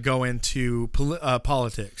go into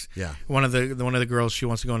politics. Yeah. One of the girls, she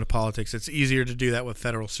wants to go into politics. It's easier to do that with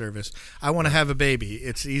federal service. I want to have a baby.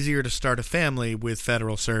 It's easier to start a family with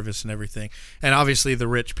federal service and everything. And obviously the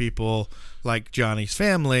rich people like Johnny's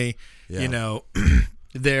family, they're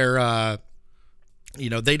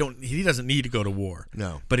they don't. He doesn't need to go to war.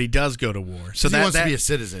 No, but he does go to war. So he wants to be a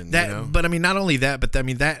citizen. But not only that, but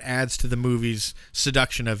that adds to the movie's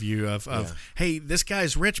seduction of you. Hey, this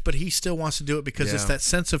guy's rich, but he still wants to do it because it's that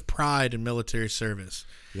sense of pride in military service.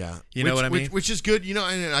 Yeah, know what I mean. Which is good. And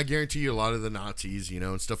I guarantee you, a lot of the Nazis,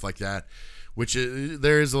 and stuff like that. Which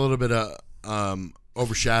there is a little bit of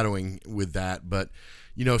overshadowing with that, but.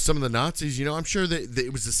 Some of the Nazis, I'm sure that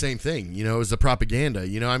it was the same thing, it was the propaganda,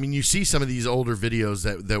 you see some of these older videos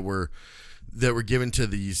that were given to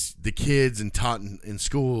the kids and taught in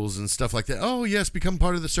schools and stuff like that. Oh yes, become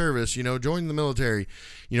part of the service, join the military,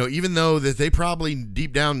 even though that they probably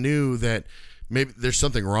deep down knew that maybe there's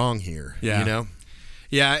something wrong here, Yeah,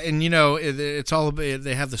 and it's all about,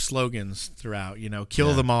 they have the slogans throughout,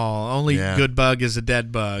 kill them all, only good bug is a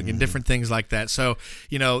dead bug, and different things like that. So,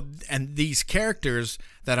 and these characters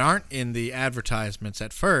that aren't in the advertisements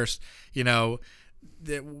at first,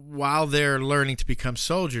 while they're learning to become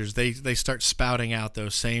soldiers, they start spouting out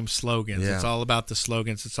those same slogans. Yeah. It's all about the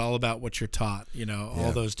slogans. It's all about what you're taught,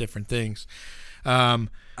 all those different things. I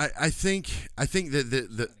think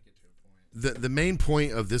that the main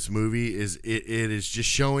point of this movie is it is just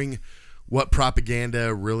showing what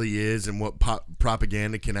propaganda really is and what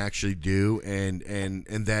propaganda can actually do, and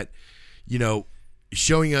that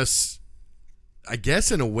showing us, I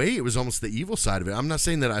guess in a way it was almost the evil side of it. I'm not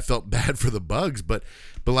saying that I felt bad for the bugs, but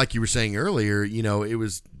like you were saying earlier, it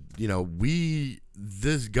was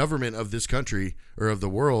this government of this country or of the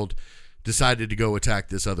world decided to go attack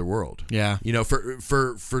this other world. Yeah.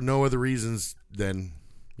 For no other reasons than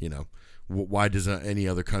why does any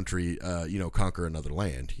other country, conquer another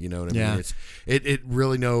land? You know what I mean? It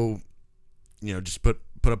really just put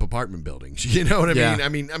up apartment buildings. You know what I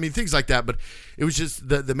mean? I mean things like that. But it was just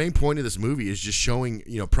the main point of this movie is just showing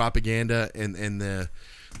propaganda and the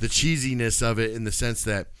cheesiness of it in the sense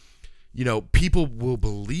that people will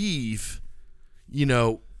believe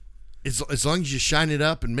as long as you shine it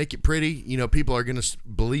up and make it pretty, you know, people are going to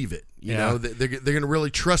believe it. You know, they're going to really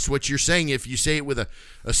trust what you're saying. If you say it with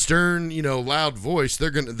a stern, you know, loud voice, they're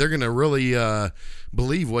going to really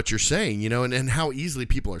believe what you're saying, you know, and how easily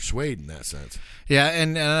people are swayed in that sense. Yeah,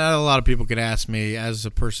 and a lot of people could ask me, as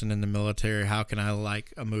a person in the military, how can I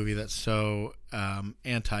like a movie that's so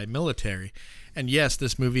anti-military? And yes,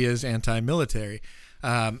 this movie is anti-military.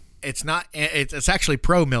 It's not. It's actually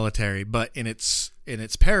pro-military, but in its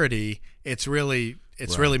parody, it's really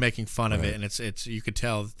making fun of it, and it's you could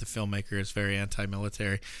tell that the filmmaker is very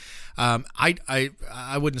anti-military.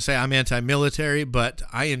 I wouldn't say I'm anti-military, but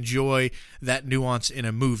I enjoy that nuance in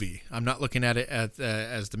a movie. I'm not looking at it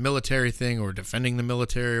as the military thing or defending the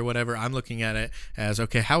military or whatever. I'm looking at it as,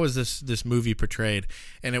 okay, how is this movie portrayed?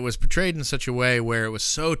 And it was portrayed in such a way where it was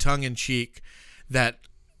so tongue-in-cheek that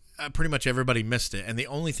pretty much everybody missed it, and the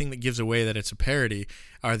only thing that gives away that it's a parody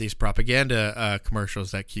are these propaganda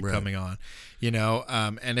commercials that keep coming on, you know.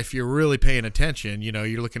 And if you're really paying attention, you know,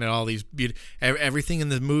 you're looking at all these everything in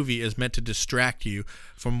the movie is meant to distract you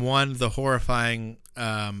from the horrifying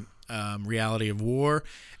reality of war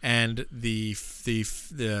and the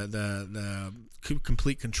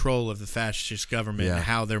complete control of the fascist government and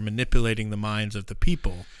how they're manipulating the minds of the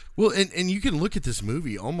people. Well, and you can look at this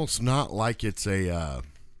movie almost not like it's a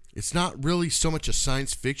it's not really so much a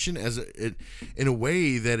science fiction as in a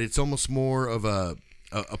way that it's almost more of a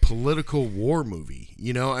political war movie,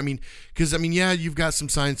 you know? I mean, because, I mean, yeah, you've got some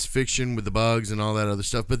science fiction with the bugs and all that other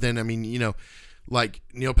stuff, but then, I mean, you know, like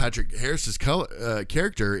Neil Patrick Harris's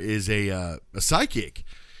character is a psychic,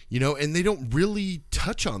 you know, and they don't really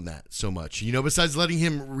touch on that so much, you know, besides letting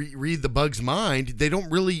him read the bug's mind. They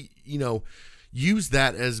don't really, you know, use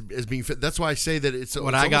that as being fit. That's why I say that it's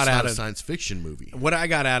almost not a science fiction movie. What I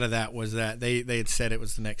got out of that was that they had said it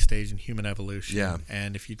was the next stage in human evolution. Yeah.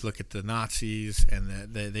 And if you look at the Nazis,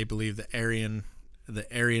 and they believe the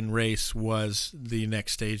Aryan race was the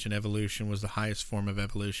next stage in evolution, was the highest form of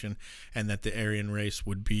evolution, and that the Aryan race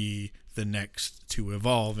would be the next to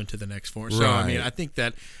evolve into the next form. So I mean, I think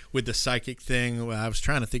that with the psychic thing, I was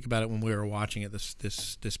trying to think about it when we were watching it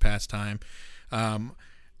this past time.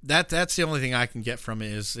 That's the only thing I can get from it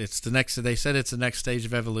is it's the next. They said it's the next stage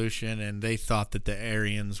of evolution, and they thought that the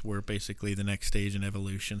Aryans were basically the next stage in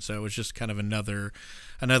evolution. So it was just kind of another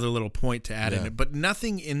little point to add in it. But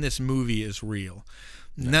nothing in this movie is real.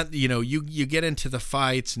 Not, you know, you get into the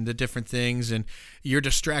fights and the different things, and you're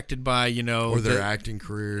distracted by, you know, or their acting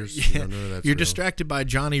careers. Yeah, you're distracted by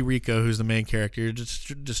Johnny Rico, who's the main character. You're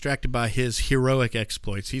distracted by his heroic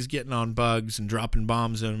exploits. He's getting on bugs and dropping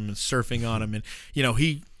bombs on them and surfing on them, and you know,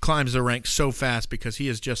 he climbs the ranks so fast because he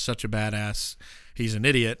is just such a badass. He's an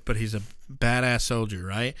idiot, but he's a badass soldier,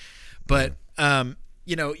 right? But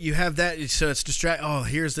you know, you have that, so it's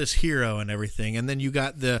here's this hero and everything, and then you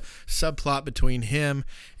got the subplot between him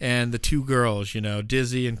and the two girls, you know,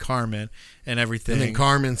 Dizzy and Carmen and everything. And then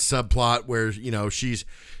Carmen's subplot where, you know, she's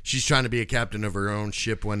trying to be a captain of her own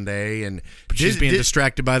ship one day, and she's being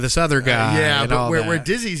distracted by this other guy. But where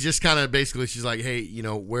Dizzy's just kind of basically, she's like, hey, you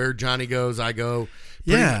know, where Johnny goes, I go.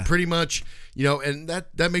 Pretty much, you know, and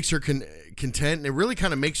that makes her content, and it really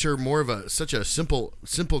kind of makes her more of such a simple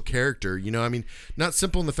character, you know. I mean, not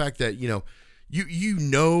simple in the fact that, you know, you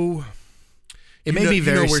know, it made me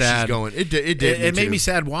very where sad. She's going. It made me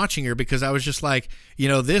sad watching her, because I was just like, you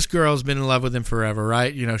know, this girl's been in love with him forever,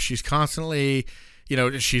 right? You know, she's constantly, you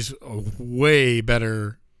know, she's a way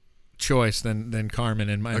better choice than Carmen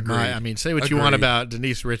in my I mean, say what you want about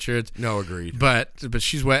Denise Richards. No, agreed. But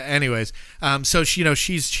she's wet anyways. So she, you know,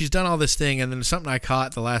 she's done all this thing, and then something I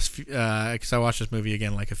caught the last because I watched this movie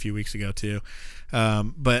again like a few weeks ago too.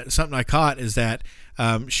 But something I caught is that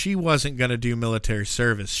she wasn't going to do military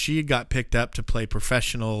service. She got picked up to play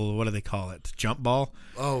professional, what do they call it? Jump ball?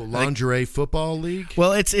 Oh, lingerie football league?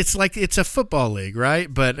 Well, it's like it's a football league,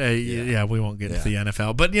 right? But we won't get into the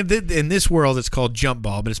NFL. But you know, in this world, it's called jump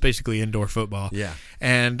ball, but it's basically indoor football. Yeah.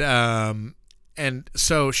 And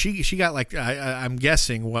so she got like I'm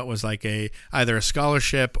guessing what was like either a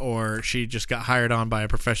scholarship, or she just got hired on by a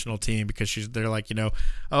professional team, because they're like, you know,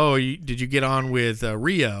 oh, did you get on with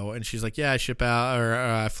Rio? And she's like, yeah, I ship out, or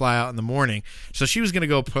I fly out in the morning. So she was going to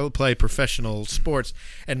go play professional sports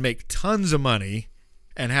and make tons of money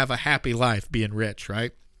and have a happy life being rich,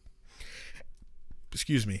 right?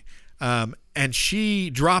 Excuse me. And she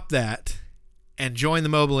dropped that and joined the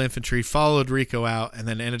Mobile Infantry, followed Rico out, and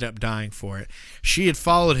then ended up dying for it. She had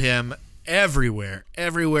followed him everywhere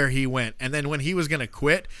he went. And then when he was going to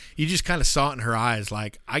quit, you just kind of saw it in her eyes,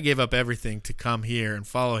 like, I gave up everything to come here and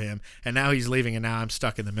follow him, and now he's leaving, and now I'm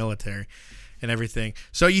stuck in the military. and everything.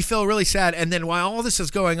 So you feel really sad. And then while all this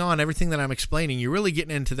is going on, everything that I'm explaining, you're really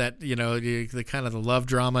getting into that, the kind of the love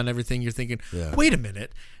drama and everything. You're thinking, wait a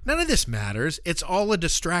minute, none of this matters. It's all a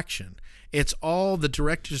distraction. It's all the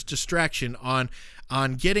director's distraction on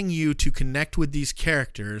getting you to connect with these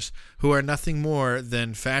characters who are nothing more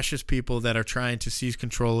than fascist people that are trying to seize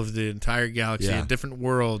control of the entire galaxy and different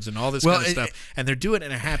worlds and all this kind of stuff. And they're doing it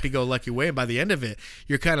in a happy-go-lucky way. And by the end of it,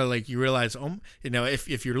 you're kind of like, you realize,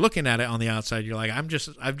 if you're looking at it on the outside, you're like, I've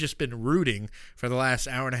just been rooting for the last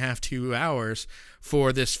hour and a half, 2 hours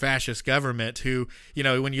for this fascist government who,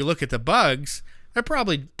 when you look at the bugs, they're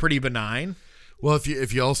probably pretty benign. Well,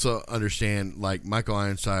 if you also understand, like Michael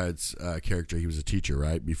Ironside's character, he was a teacher,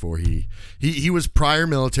 right? Before he was prior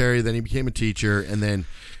military, then he became a teacher, and then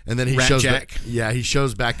he he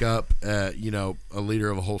shows back up, a leader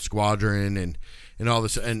of a whole squadron and all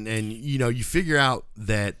this, and you figure out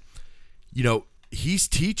that he's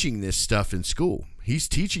teaching this stuff in school. He's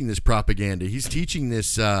teaching this propaganda. He's teaching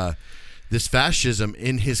this fascism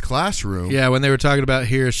in his classroom. Yeah, when they were talking about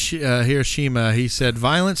Hiroshima, he said,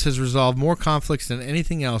 violence has resolved more conflicts than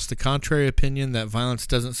anything else. The contrary opinion that violence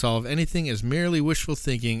doesn't solve anything is merely wishful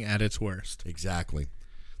thinking at its worst. Exactly.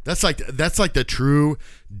 That's like the true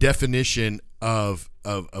definition of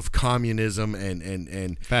communism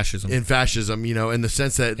and fascism. In fascism, in the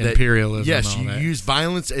sense that imperialism. Yes, you use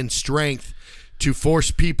violence and strength to force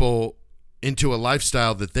people into a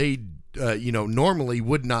lifestyle that they normally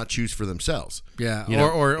would not choose for themselves. Yeah,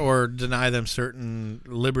 or deny them certain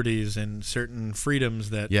liberties and certain freedoms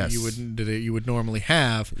that you would normally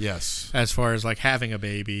have. Yes, as far as like having a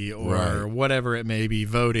baby or whatever it may be,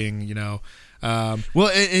 voting. Well,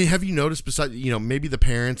 and have you noticed? Besides, maybe the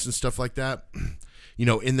parents and stuff like that.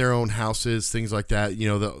 In their own houses, things like that.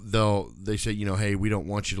 They say, hey, we don't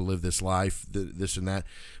want you to live this life, this and that,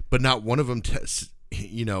 but not one of them,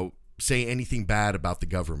 say anything bad about the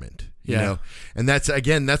government. And that's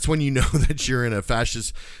when that you're in a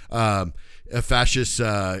fascist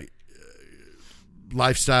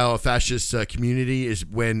lifestyle, a fascist community, is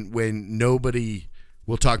when nobody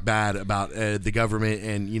will talk bad about the government,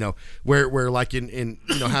 and where like in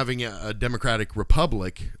having a democratic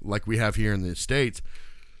republic like we have here in the States,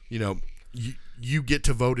 you get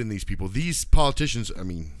to vote in these people. These politicians, I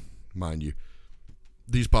mean, mind you,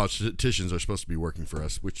 these politicians are supposed to be working for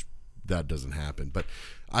us, which that doesn't happen. But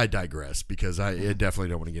I digress, because I definitely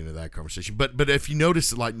don't want to get into that conversation. But if you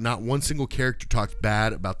notice, like, not one single character talks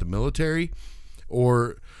bad about the military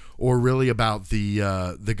or really about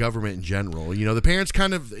the government in general. The parents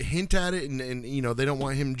kind of hint at it, and they don't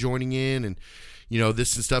want him joining in, and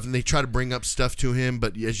this and stuff, and they try to bring up stuff to him.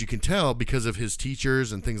 But as you can tell, because of his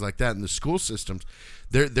teachers and things like that in the school systems,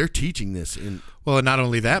 they're teaching this. Well, not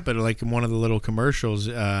only that, but like in one of the little commercials,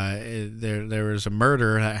 there was a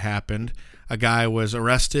murder that happened. A guy was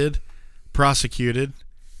arrested, prosecuted,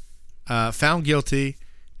 found guilty,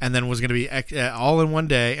 and then was going to be all in one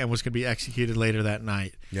day, and was going to be executed later that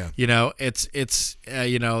night. Yeah, it's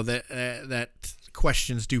that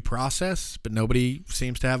questions due process, but nobody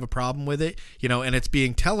seems to have a problem with it. And it's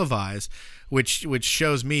being televised, which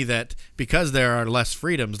shows me that because there are less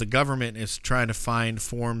freedoms, the government is trying to find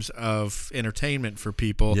forms of entertainment for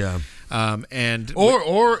people. Yeah, and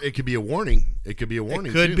or it could be a warning. It could be a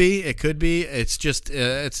warning. It could be. It's just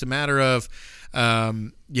it's a matter of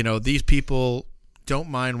these people don't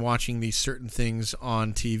mind watching these certain things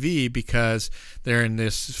on TV because they're in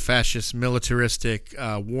this fascist, militaristic,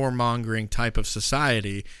 warmongering type of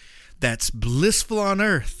society that's blissful on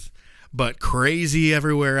Earth but crazy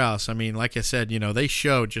everywhere else. I mean, like I said, they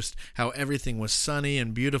show just how everything was sunny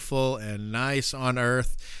and beautiful and nice on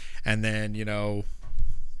Earth, and then you go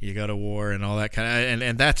to war and all that kind of,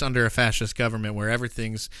 and that's under a fascist government where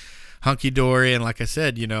everything's hunky-dory. And like I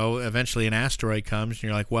said, eventually an asteroid comes and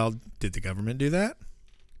you're like, well, did the government do that?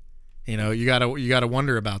 You gotta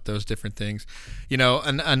wonder about those different things.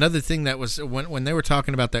 Another thing that was when they were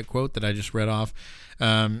talking about that quote that I just read off,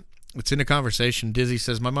 it's in a conversation. Dizzy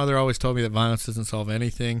says, my mother always told me that violence doesn't solve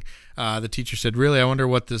anything. The teacher said, really, I wonder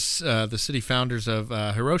what the city founders of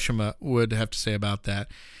Hiroshima would have to say about that.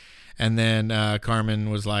 And then Carmen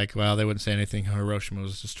was like, well, they wouldn't say anything. Hiroshima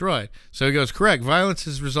was destroyed. So he goes, correct. Violence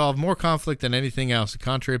has resolved more conflict than anything else. The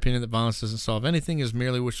contrary opinion that violence doesn't solve anything is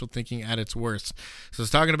merely wishful thinking at its worst. So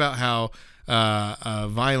it's talking about how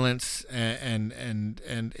violence and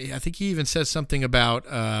I think he even says something about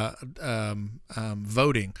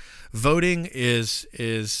voting. Voting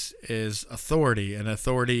is authority, and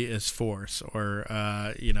authority is force. Or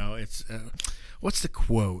it's what's the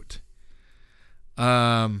quote?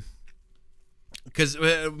 Because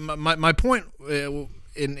my point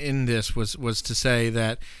in this was to say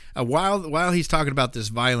that while he's talking about this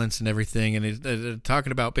violence and everything, and he's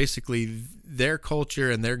talking about basically their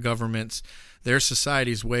culture and their governments, their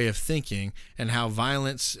society's way of thinking, and how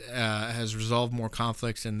violence has resolved more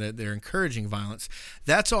conflicts, and that they're encouraging violence.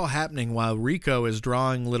 That's all happening while Rico is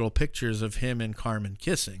drawing little pictures of him and Carmen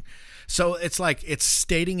kissing. So it's like it's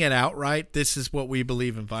stating it outright. This is what we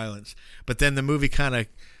believe in violence. But then the movie kind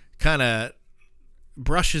of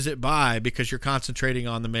brushes it by because you're concentrating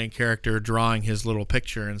on the main character drawing his little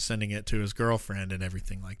picture and sending it to his girlfriend and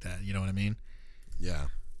everything like that. You know what I mean? Yeah.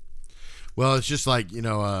 Well, it's just like,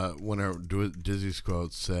 one of Dizzy's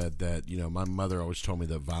quotes said that, my mother always told me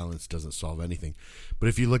that violence doesn't solve anything. But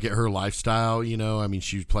if you look at her lifestyle, she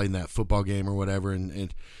was playing that football game or whatever,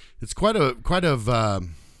 and it's quite a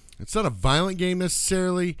it's not a violent game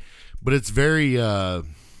necessarily, but it's very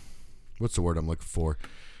what's the word I'm looking for?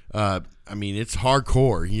 It's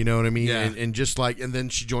hardcore, you know what I mean? Yeah. And just like, and then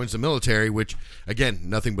she joins the military, which again,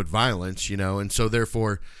 nothing but violence, and so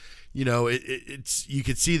therefore, it's you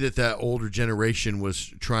could see that older generation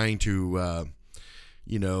was trying to,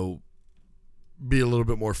 be a little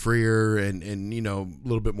bit more freer and a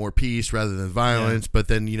little bit more peace rather than violence. Yeah. But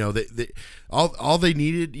then they all they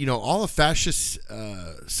needed, all a fascist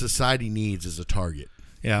society needs is a target.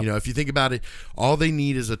 Yeah. If you think about it, all they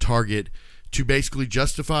need is a target to basically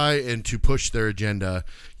justify and to push their agenda.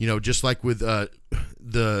 Just like with the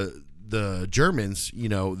Germans,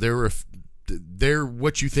 they're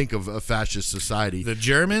what you think of a fascist society. The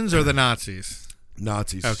Germans or the Nazis?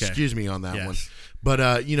 Nazis. Okay. Excuse me on that Yes. one.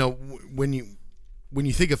 But when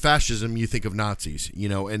you think of fascism, you think of Nazis.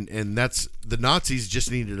 And that's the Nazis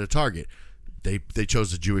just needed a target. They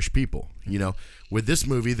chose the Jewish people. With this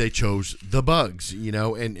movie, they chose the bugs.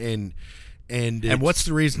 And what's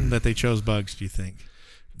the reason that they chose bugs, do you think?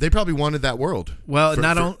 They probably wanted that world. Well,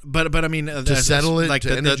 but I mean, to settle it, like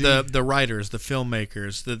to the writers, the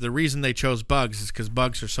filmmakers. The reason they chose bugs is because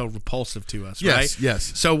bugs are so repulsive to us, yes, right?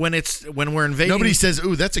 Yes. So when we're invading, nobody says,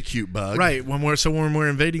 "Ooh, that's a cute bug." Right. When we're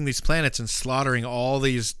invading these planets and slaughtering all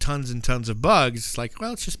these tons and tons of bugs, it's like,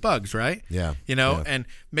 well, it's just bugs, right? Yeah. Yeah. And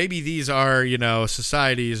maybe these are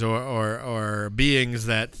societies or beings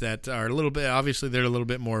that are a little bit, obviously they're a little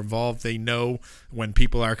bit more evolved. They know when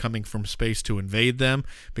people are coming from space to invade them,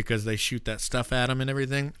 because they shoot that stuff at them and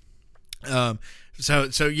everything.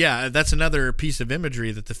 So yeah, that's another piece of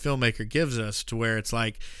imagery that the filmmaker gives us, to where it's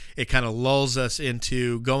like it kind of lulls us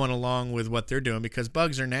into going along with what they're doing, because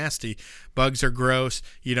bugs are nasty, bugs are gross,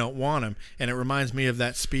 you don't want them. And it reminds me of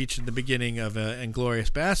that speech at the beginning of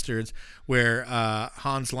Inglourious Bastards, where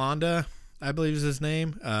Hans Landa, I believe is his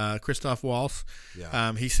name, Christoph Waltz,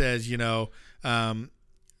 he says,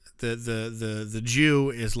 the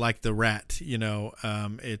Jew is like the rat,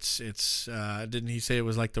 it's didn't he say it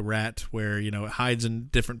was like the rat where, it hides in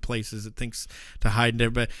different places, it thinks to hide in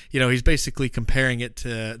there, but he's basically comparing it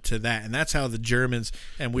to that. And that's how the Germans,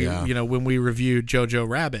 and we, when we reviewed Jojo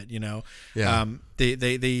Rabbit,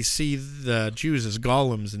 they see the Jews as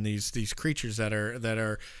golems and these creatures that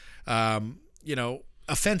are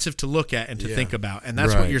offensive to look at and to think about. And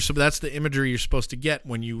that's right. That's the imagery you're supposed to get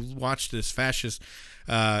when you watch this fascist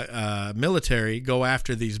military go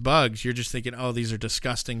after these bugs. You're just thinking, oh, these are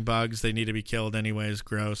disgusting bugs, they need to be killed anyways,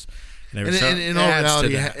 gross. And in all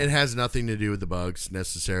reality, it has nothing to do with the bugs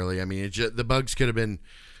necessarily. I mean, the bugs could have been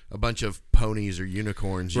a bunch of ponies or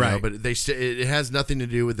unicorns, you know, but it has nothing to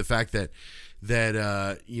do with the fact that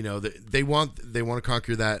they want to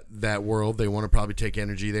conquer that world. They want to probably take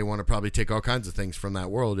energy. They want to probably take all kinds of things from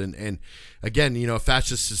that world. And again, a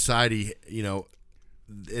fascist society,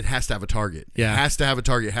 it has to have a target. Yeah. It has to have a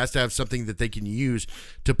target. It has to have something that they can use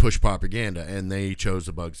to push propaganda. And they chose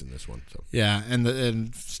the bugs in this one. So yeah,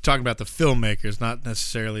 and talking about the filmmakers, not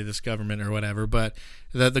necessarily this government or whatever, but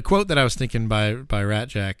the quote that I was thinking by Rat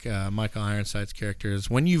Jack, Michael Ironside's character, is,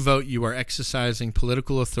 "When you vote, you are exercising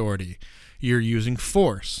political authority. You're using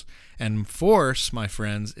force. And force, my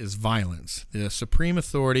friends, is violence, the supreme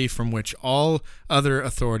authority from which all other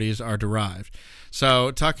authorities are derived."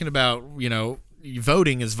 So talking about,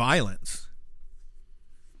 voting is violence,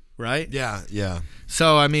 right? yeah.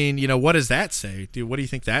 So, I mean, what does that say? What do you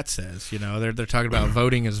think that says? They're talking about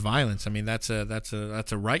voting as violence. I mean, that's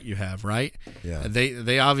a right you have, right? Yeah.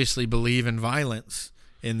 They obviously believe in violence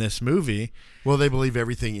in this movie. Well, they believe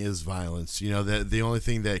everything is violence. The only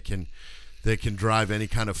thing that can drive any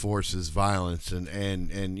kind of force is violence,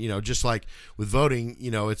 and just like with voting,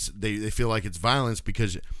 it's they feel like it's violence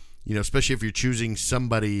because especially if you're choosing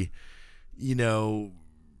somebody to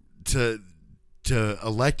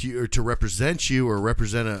elect you or to represent you or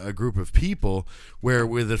represent a group of people, where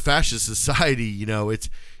with a fascist society, you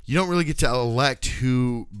don't really get to elect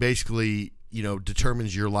who basically,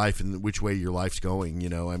 determines your life and which way your life's going.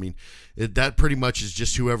 That pretty much is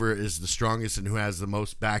just whoever is the strongest and who has the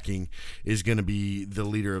most backing is going to be the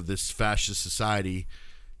leader of this fascist society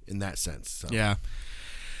in that sense. So. Yeah.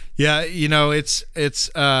 It's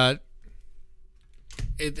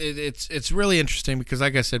really interesting because,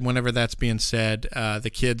 like I said, whenever that's being said, the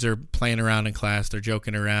kids are playing around in class, they're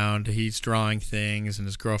joking around, he's drawing things and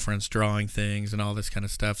his girlfriend's drawing things and all this kind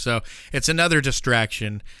of stuff. So it's another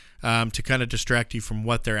distraction to kind of distract you from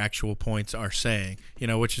what their actual points are saying,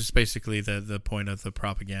 which is basically the point of the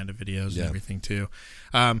propaganda videos and everything too.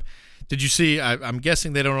 Did you see, I'm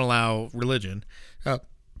guessing they don't allow religion.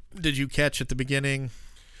 Did you catch at the beginning?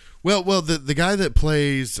 Well, the guy that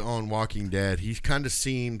plays on Walking Dead, he kind of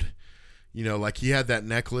seemed, like he had that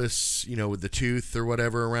necklace, with the tooth or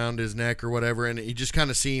whatever around his neck or whatever, and he just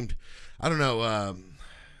kind of seemed, I don't know,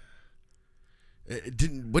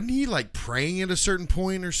 wasn't he like praying at a certain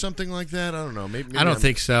point or something like that? I don't know. Maybe I don't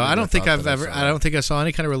think so. I don't think I don't think I saw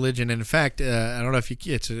any kind of religion. And in fact, I don't know if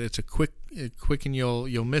it's a quick and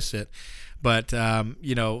you'll miss it, but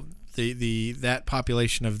that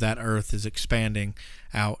population of that Earth is expanding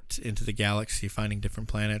out into the galaxy, finding different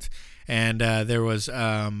planets, and there was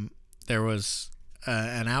an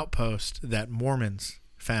outpost that Mormons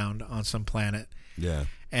found on some planet. Yeah,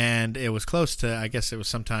 and it was close to, I guess it was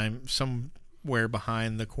somewhere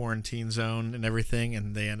behind the quarantine zone and everything,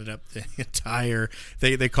 and they ended up the entire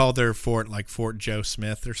they called their fort like Fort Joe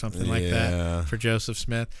Smith or something like that for Joseph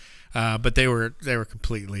Smith. But they were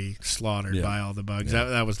completely slaughtered by all the bugs. Yeah.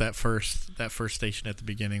 That was that first station at the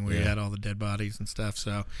beginning where you had all the dead bodies and stuff.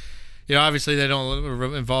 So, obviously they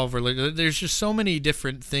don't involve religion. There's just so many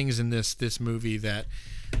different things in this movie that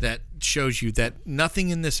shows you that nothing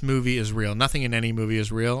in this movie is real. Nothing in any movie is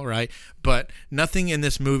real, right? But nothing in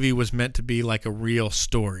this movie was meant to be like a real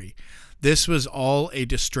story. This was all a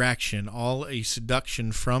distraction, all a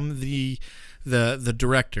seduction from the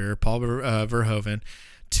director, Paul Verhoeven,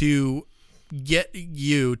 to get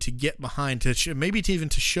behind, maybe even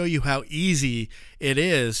to show you how easy it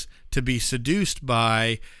is to be seduced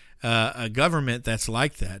by a government that's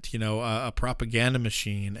like that, a propaganda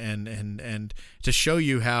machine, and to show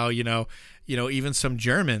you how even some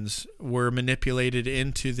Germans were manipulated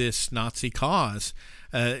into this Nazi cause.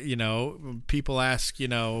 People ask,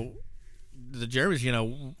 the Germans,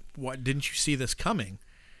 what, didn't you see this coming?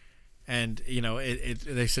 And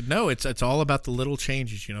they said no. It's all about the little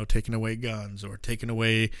changes, taking away guns or taking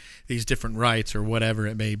away these different rights or whatever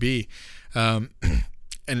it may be, and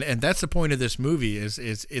that's the point of this movie. Is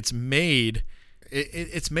it's made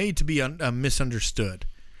to be misunderstood.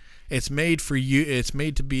 It's made for you. It's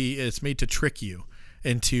made to trick you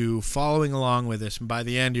into following along with this, and by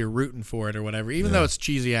the end you're rooting for it or whatever. Even though it's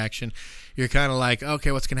cheesy action, you're kind of like,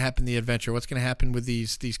 okay, what's going to happen in the adventure? What's going to happen with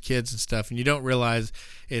these kids and stuff? And you don't realize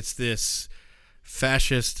it's this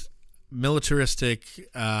fascist, militaristic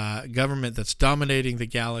government that's dominating the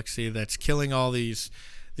galaxy, that's killing all these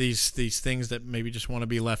things that maybe just want to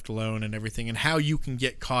be left alone and everything, and how you can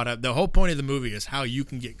get caught up. The whole point of the movie is how you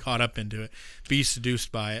can get caught up into it, be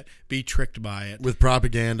seduced by it, be tricked by it. With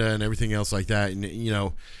propaganda and everything else like that,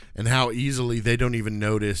 and how easily they don't even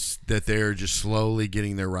notice that they're just slowly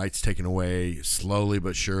getting their rights taken away, slowly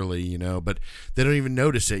but surely, but they don't even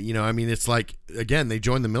notice it. It's like, again, they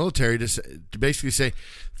join the military to basically say,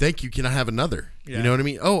 thank you, can I have another? Yeah. You know what I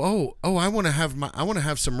mean? Oh, I want to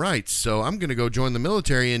have some rights, so I'm going to go join the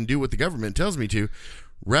military and do what the government tells me to,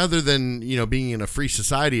 rather than, being in a free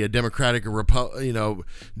society, a democratic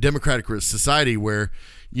society where,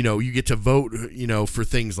 you get to vote, for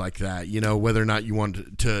things like that, whether or not you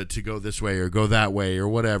want to go this way or go that way or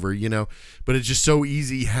whatever, but it's just so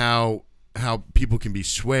easy how people can be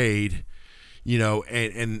swayed,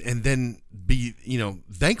 and then be,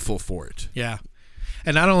 thankful for it. Yeah.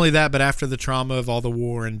 And not only that, but after the trauma of all the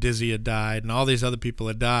war and Dizzy had died and all these other people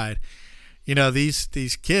had died,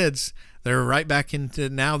 these kids, they're right back into,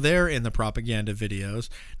 now they're in the propaganda videos.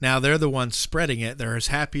 Now they're the ones spreading it. They're as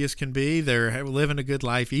happy as can be. They're living a good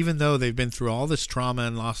life, even though they've been through all this trauma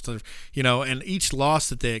and lost, and each loss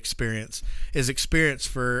that they experience is experienced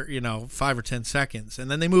for, 5 or 10 seconds, and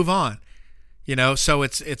then they move on. So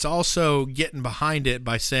it's also getting behind it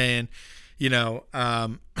by saying,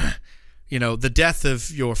 the death of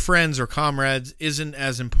your friends or comrades isn't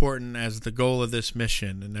as important as the goal of this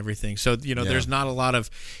mission and everything. So, there's not a lot of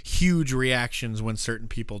huge reactions when certain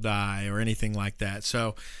people die or anything like that.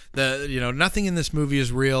 So, nothing in this movie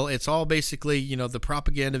is real. It's all basically, the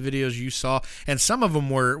propaganda videos you saw, and some of them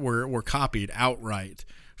were copied outright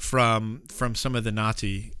from some of the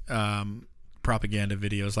Nazi propaganda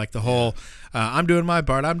videos, like the whole I'm doing my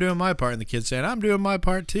part, and the kids saying I'm doing my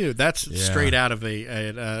part too. That's straight out of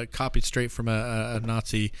a copied straight from a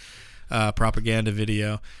Nazi propaganda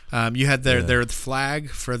video. You had their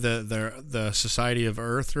flag for the Society of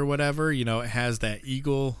Earth or whatever. It has that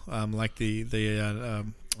eagle, like the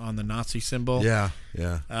on the Nazi symbol. So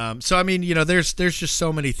I mean, there's just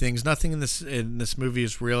so many things. Nothing in this movie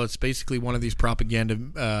is real. It's basically one of these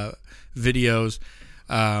propaganda videos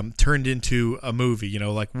turned into a movie.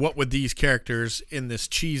 Like, what would these characters in this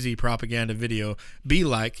cheesy propaganda video be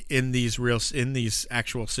like in these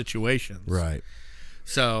actual situations? Right.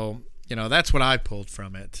 So, that's what I pulled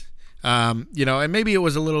from it. And maybe it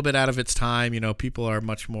was a little bit out of its time. People are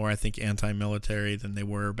much more, I think, anti-military than they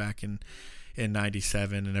were back in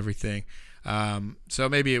 97 and everything. So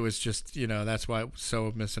maybe it was just, that's why it was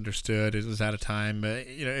so misunderstood. It was out of time. But,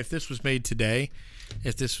 if this was made today,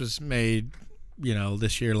 if this was made,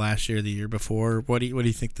 this year, last year, the year before, what do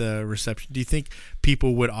you think the reception? Do you think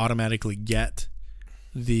people would automatically get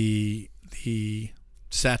the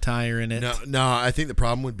satire in it? No. I think the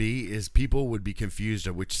problem would be people would be confused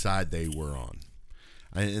of which side they were on,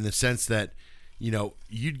 in the sense that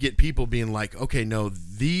you'd get people being like, okay, no,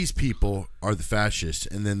 these people are the fascists,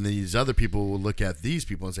 and then these other people will look at these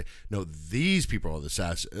people and say, no, these people are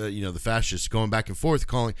the fascists, going back and forth,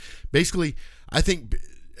 calling. Basically, I think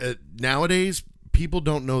nowadays people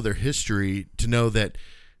don't know their history to know that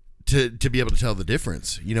to be able to tell the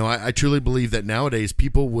difference. I truly believe that nowadays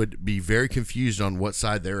people would be very confused on what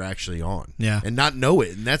side they're actually on, and not know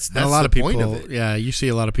it, and that's a lot of people. Point of it. Yeah, you see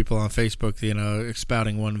a lot of people on Facebook,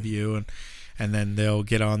 spouting one view, and then they'll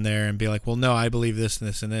get on there and be like, well, no, I believe this and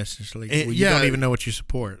this and this. It's like, well, you don't even know what you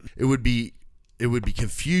support. It would be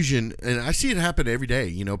confusion, and I see it happen every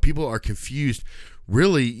day. People are confused.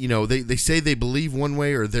 Really, they say they believe one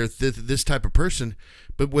way or they're this type of person,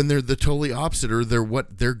 but when they're the totally opposite or they're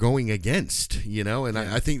what they're going against, and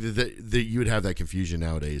I think that you would have that confusion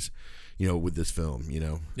nowadays, with this film,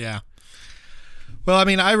 Yeah. Well, I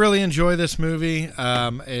mean, I really enjoy this movie.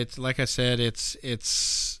 It's like I said,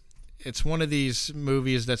 it's one of these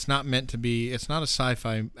movies that's not meant to be. It's not a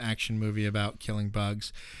sci-fi action movie about killing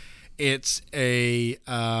bugs. It's a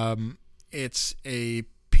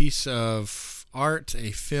piece of art,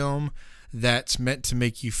 a film that's meant to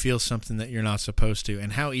make you feel something that you're not supposed to,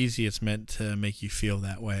 and how easy it's meant to make you feel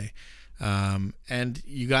that way. And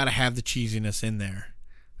you got to have the cheesiness in there,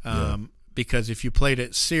 because if you played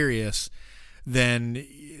it serious, then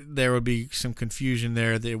there would be some confusion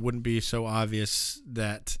there. That it wouldn't be so obvious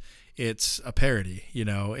that it's a parody.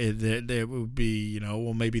 It would be,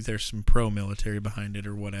 well, maybe there's some pro-military behind it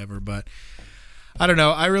or whatever, but I don't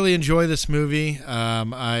know. I really enjoy this movie.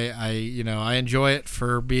 I enjoy it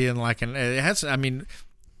for being like it has. I mean,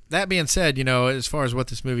 that being said, as far as what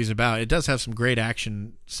this movie's about, it does have some great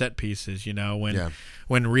action set pieces.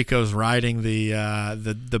 When Rico's riding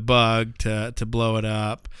the bug to blow it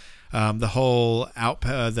up, the whole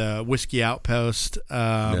the whiskey outpost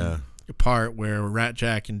part where Rat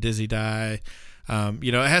Jack and Dizzy die.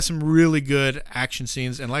 It has some really good action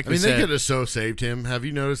scenes, and like we said, they could have so saved him. Have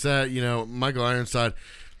you noticed that? Michael Ironside,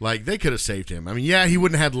 like, they could have saved him. I mean, yeah, he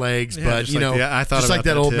wouldn't have had legs, but I thought just like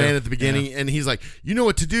that old too. man at the beginning, and he's like, you know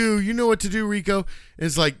what to do, Rico. And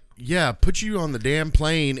it's like, yeah, put you on the damn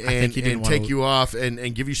plane and take you off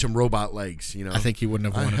and give you some robot legs. I think he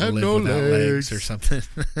wouldn't have wanted to live without legs or something.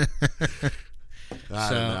 I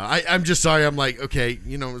don't know. I'm just sorry. I'm like, okay,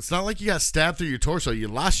 it's not like you got stabbed through your torso. You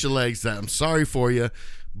lost your legs. I'm sorry for you,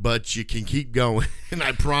 but you can keep going, and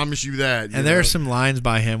I promise you that. And there are some lines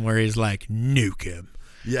by him where he's like, nuke him.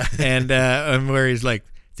 Yeah. And where he's like,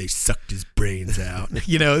 they sucked his brains out.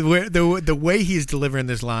 Where the way he's delivering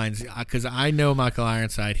these lines, because I know Michael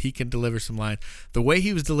Ironside, he can deliver some lines. The way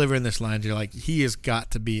he was delivering this lines, you're like, he has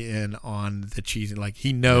got to be in on the cheesy. Like,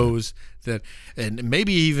 he knows that, and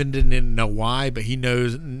maybe he even didn't know why, but he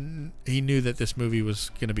knew that this movie was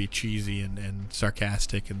going to be cheesy and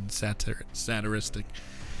sarcastic and satiristic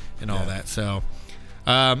and all that. So,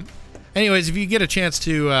 anyways, if you get a chance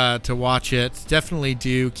to watch it, definitely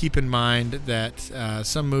do. Keep in mind that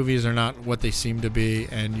some movies are not what they seem to be,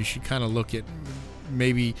 and you should kind of look at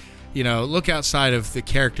maybe, look outside of the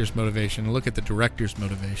character's motivation, look at the director's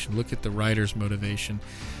motivation, look at the writer's motivation.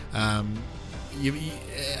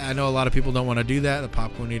 I know a lot of people don't want to do that. The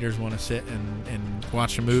popcorn eaters want to sit and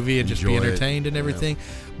watch a movie and just be Enjoy it. entertained and everything.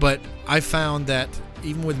 But I found that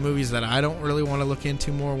even with movies that I don't really want to look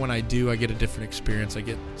into more, when I do, I get a different experience. I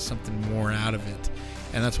get something more out of it.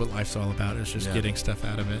 And that's what life's all about, is just getting stuff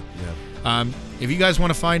out of it. Yeah. If you guys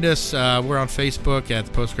want to find us, we're on Facebook at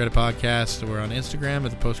the Post Credit Podcast. We're on Instagram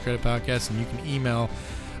at the Post Credit Podcast. And you can email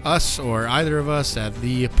us or either of us at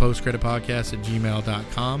the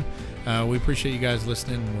postcreditpodcast@gmail.com. We appreciate you guys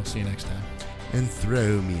listening, and we'll see you next time. And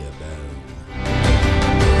throw me a bone.